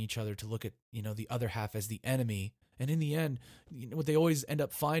dehumanizing each other, to look at, the other half as the enemy. And in the end, what they always end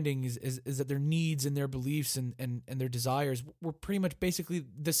up finding is that their needs and their beliefs and their desires were pretty much basically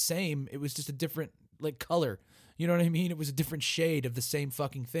the same. It was just a different color. You know what I mean? It was a different shade of the same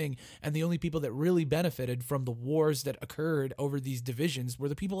fucking thing. And the only people that really benefited from the wars that occurred over these divisions were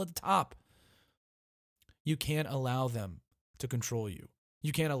the people at the top. You can't allow them to control you.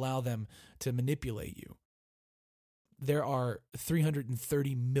 You can't allow them to manipulate you. There are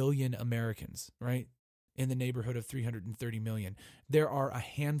 330 million Americans, right? In the neighborhood of 330 million. There are a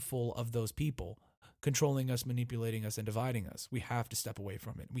handful of those people controlling us, manipulating us, and dividing us. We have to step away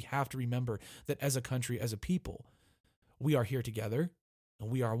from it. We have to remember that as a country, as a people, we are here together and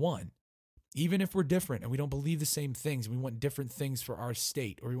we are one. Even if we're different and we don't believe the same things, we want different things for our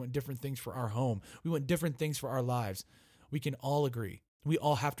state, or we want different things for our home, we want different things for our lives, we can all agree. We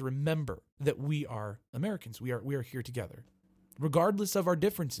all have to remember that we are Americans. We are here together, regardless of our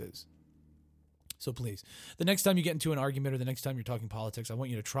differences. So please, the next time you get into an argument or the next time you're talking politics, I want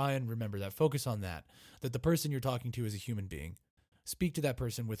you to try and remember that. Focus on that the person you're talking to is a human being. Speak to that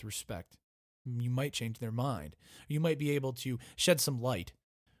person with respect. You might change their mind. You might be able to shed some light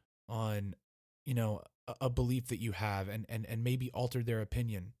on, a belief that you have and maybe alter their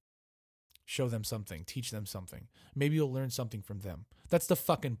opinion. Show them something. Teach them something. Maybe you'll learn something from them. That's the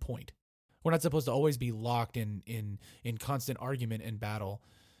fucking point. We're not supposed to always be locked in constant argument and battle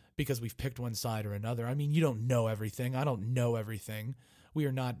because we've picked one side or another. I mean, you don't know everything. I don't know everything. We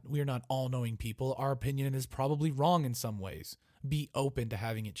are not all-knowing people. Our opinion is probably wrong in some ways. Be open to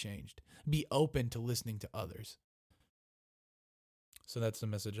having it changed. Be open to listening to others. So that's the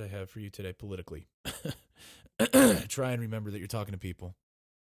message I have for you today politically. Try and remember that you're talking to people.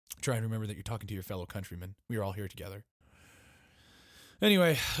 Try and remember that you're talking to your fellow countrymen. We are all here together.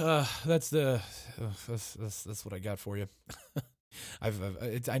 Anyway, that's what I got for you.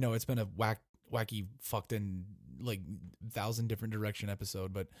 I know it's been a wacky fucked in 1,000 different direction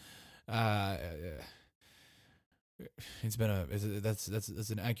episode, but that's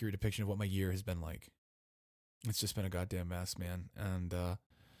an accurate depiction of what my year has been like. It's just been a goddamn mess, man. And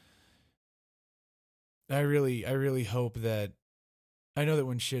I really hope that, I know that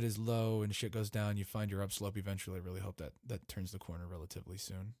when shit is low and shit goes down, you find your upslope eventually. I really hope that turns the corner relatively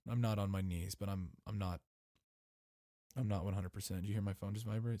soon. I'm not on my knees, but I'm not 100%. Did you hear my phone just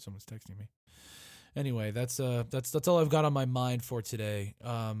vibrate? Someone's texting me. Anyway, that's all I've got on my mind for today.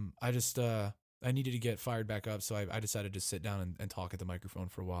 I needed to get fired back up, so I decided to sit down and talk at the microphone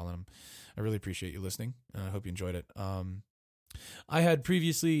for a while, and I really appreciate you listening. I hope you enjoyed it. I had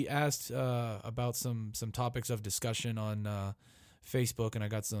previously asked about some topics of discussion on Facebook, and I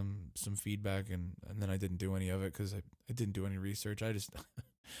got some feedback, and then I didn't do any of it because I didn't do any research.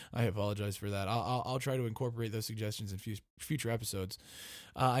 I apologize for that. I'll try to incorporate those suggestions in future episodes.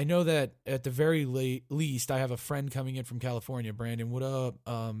 I know that at the very least, I have a friend coming in from California, Brandon. What up?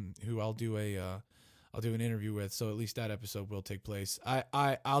 Who I'll do an interview with. So at least that episode will take place.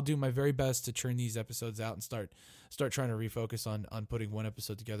 I'll do my very best to churn these episodes out and start trying to refocus on putting one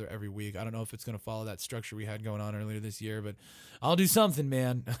episode together every week. I don't know if it's going to follow that structure we had going on earlier this year, but I'll do something,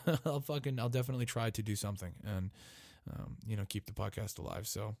 man. I'll definitely try to do something and, keep the podcast alive.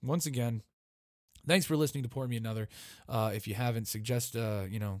 So once again, thanks for listening to Pour Me Another. If you haven't, suggest,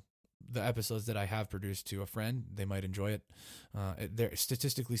 the episodes that I have produced to a friend. They might enjoy it.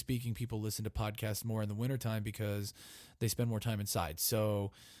 Statistically speaking, people listen to podcasts more in the wintertime because they spend more time inside.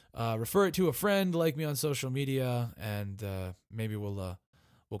 So refer it to a friend, like me on social media, and maybe we'll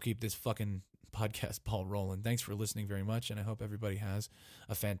keep this fucking podcast ball rolling. Thanks for listening very much, and I hope everybody has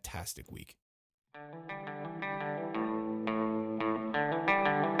a fantastic week.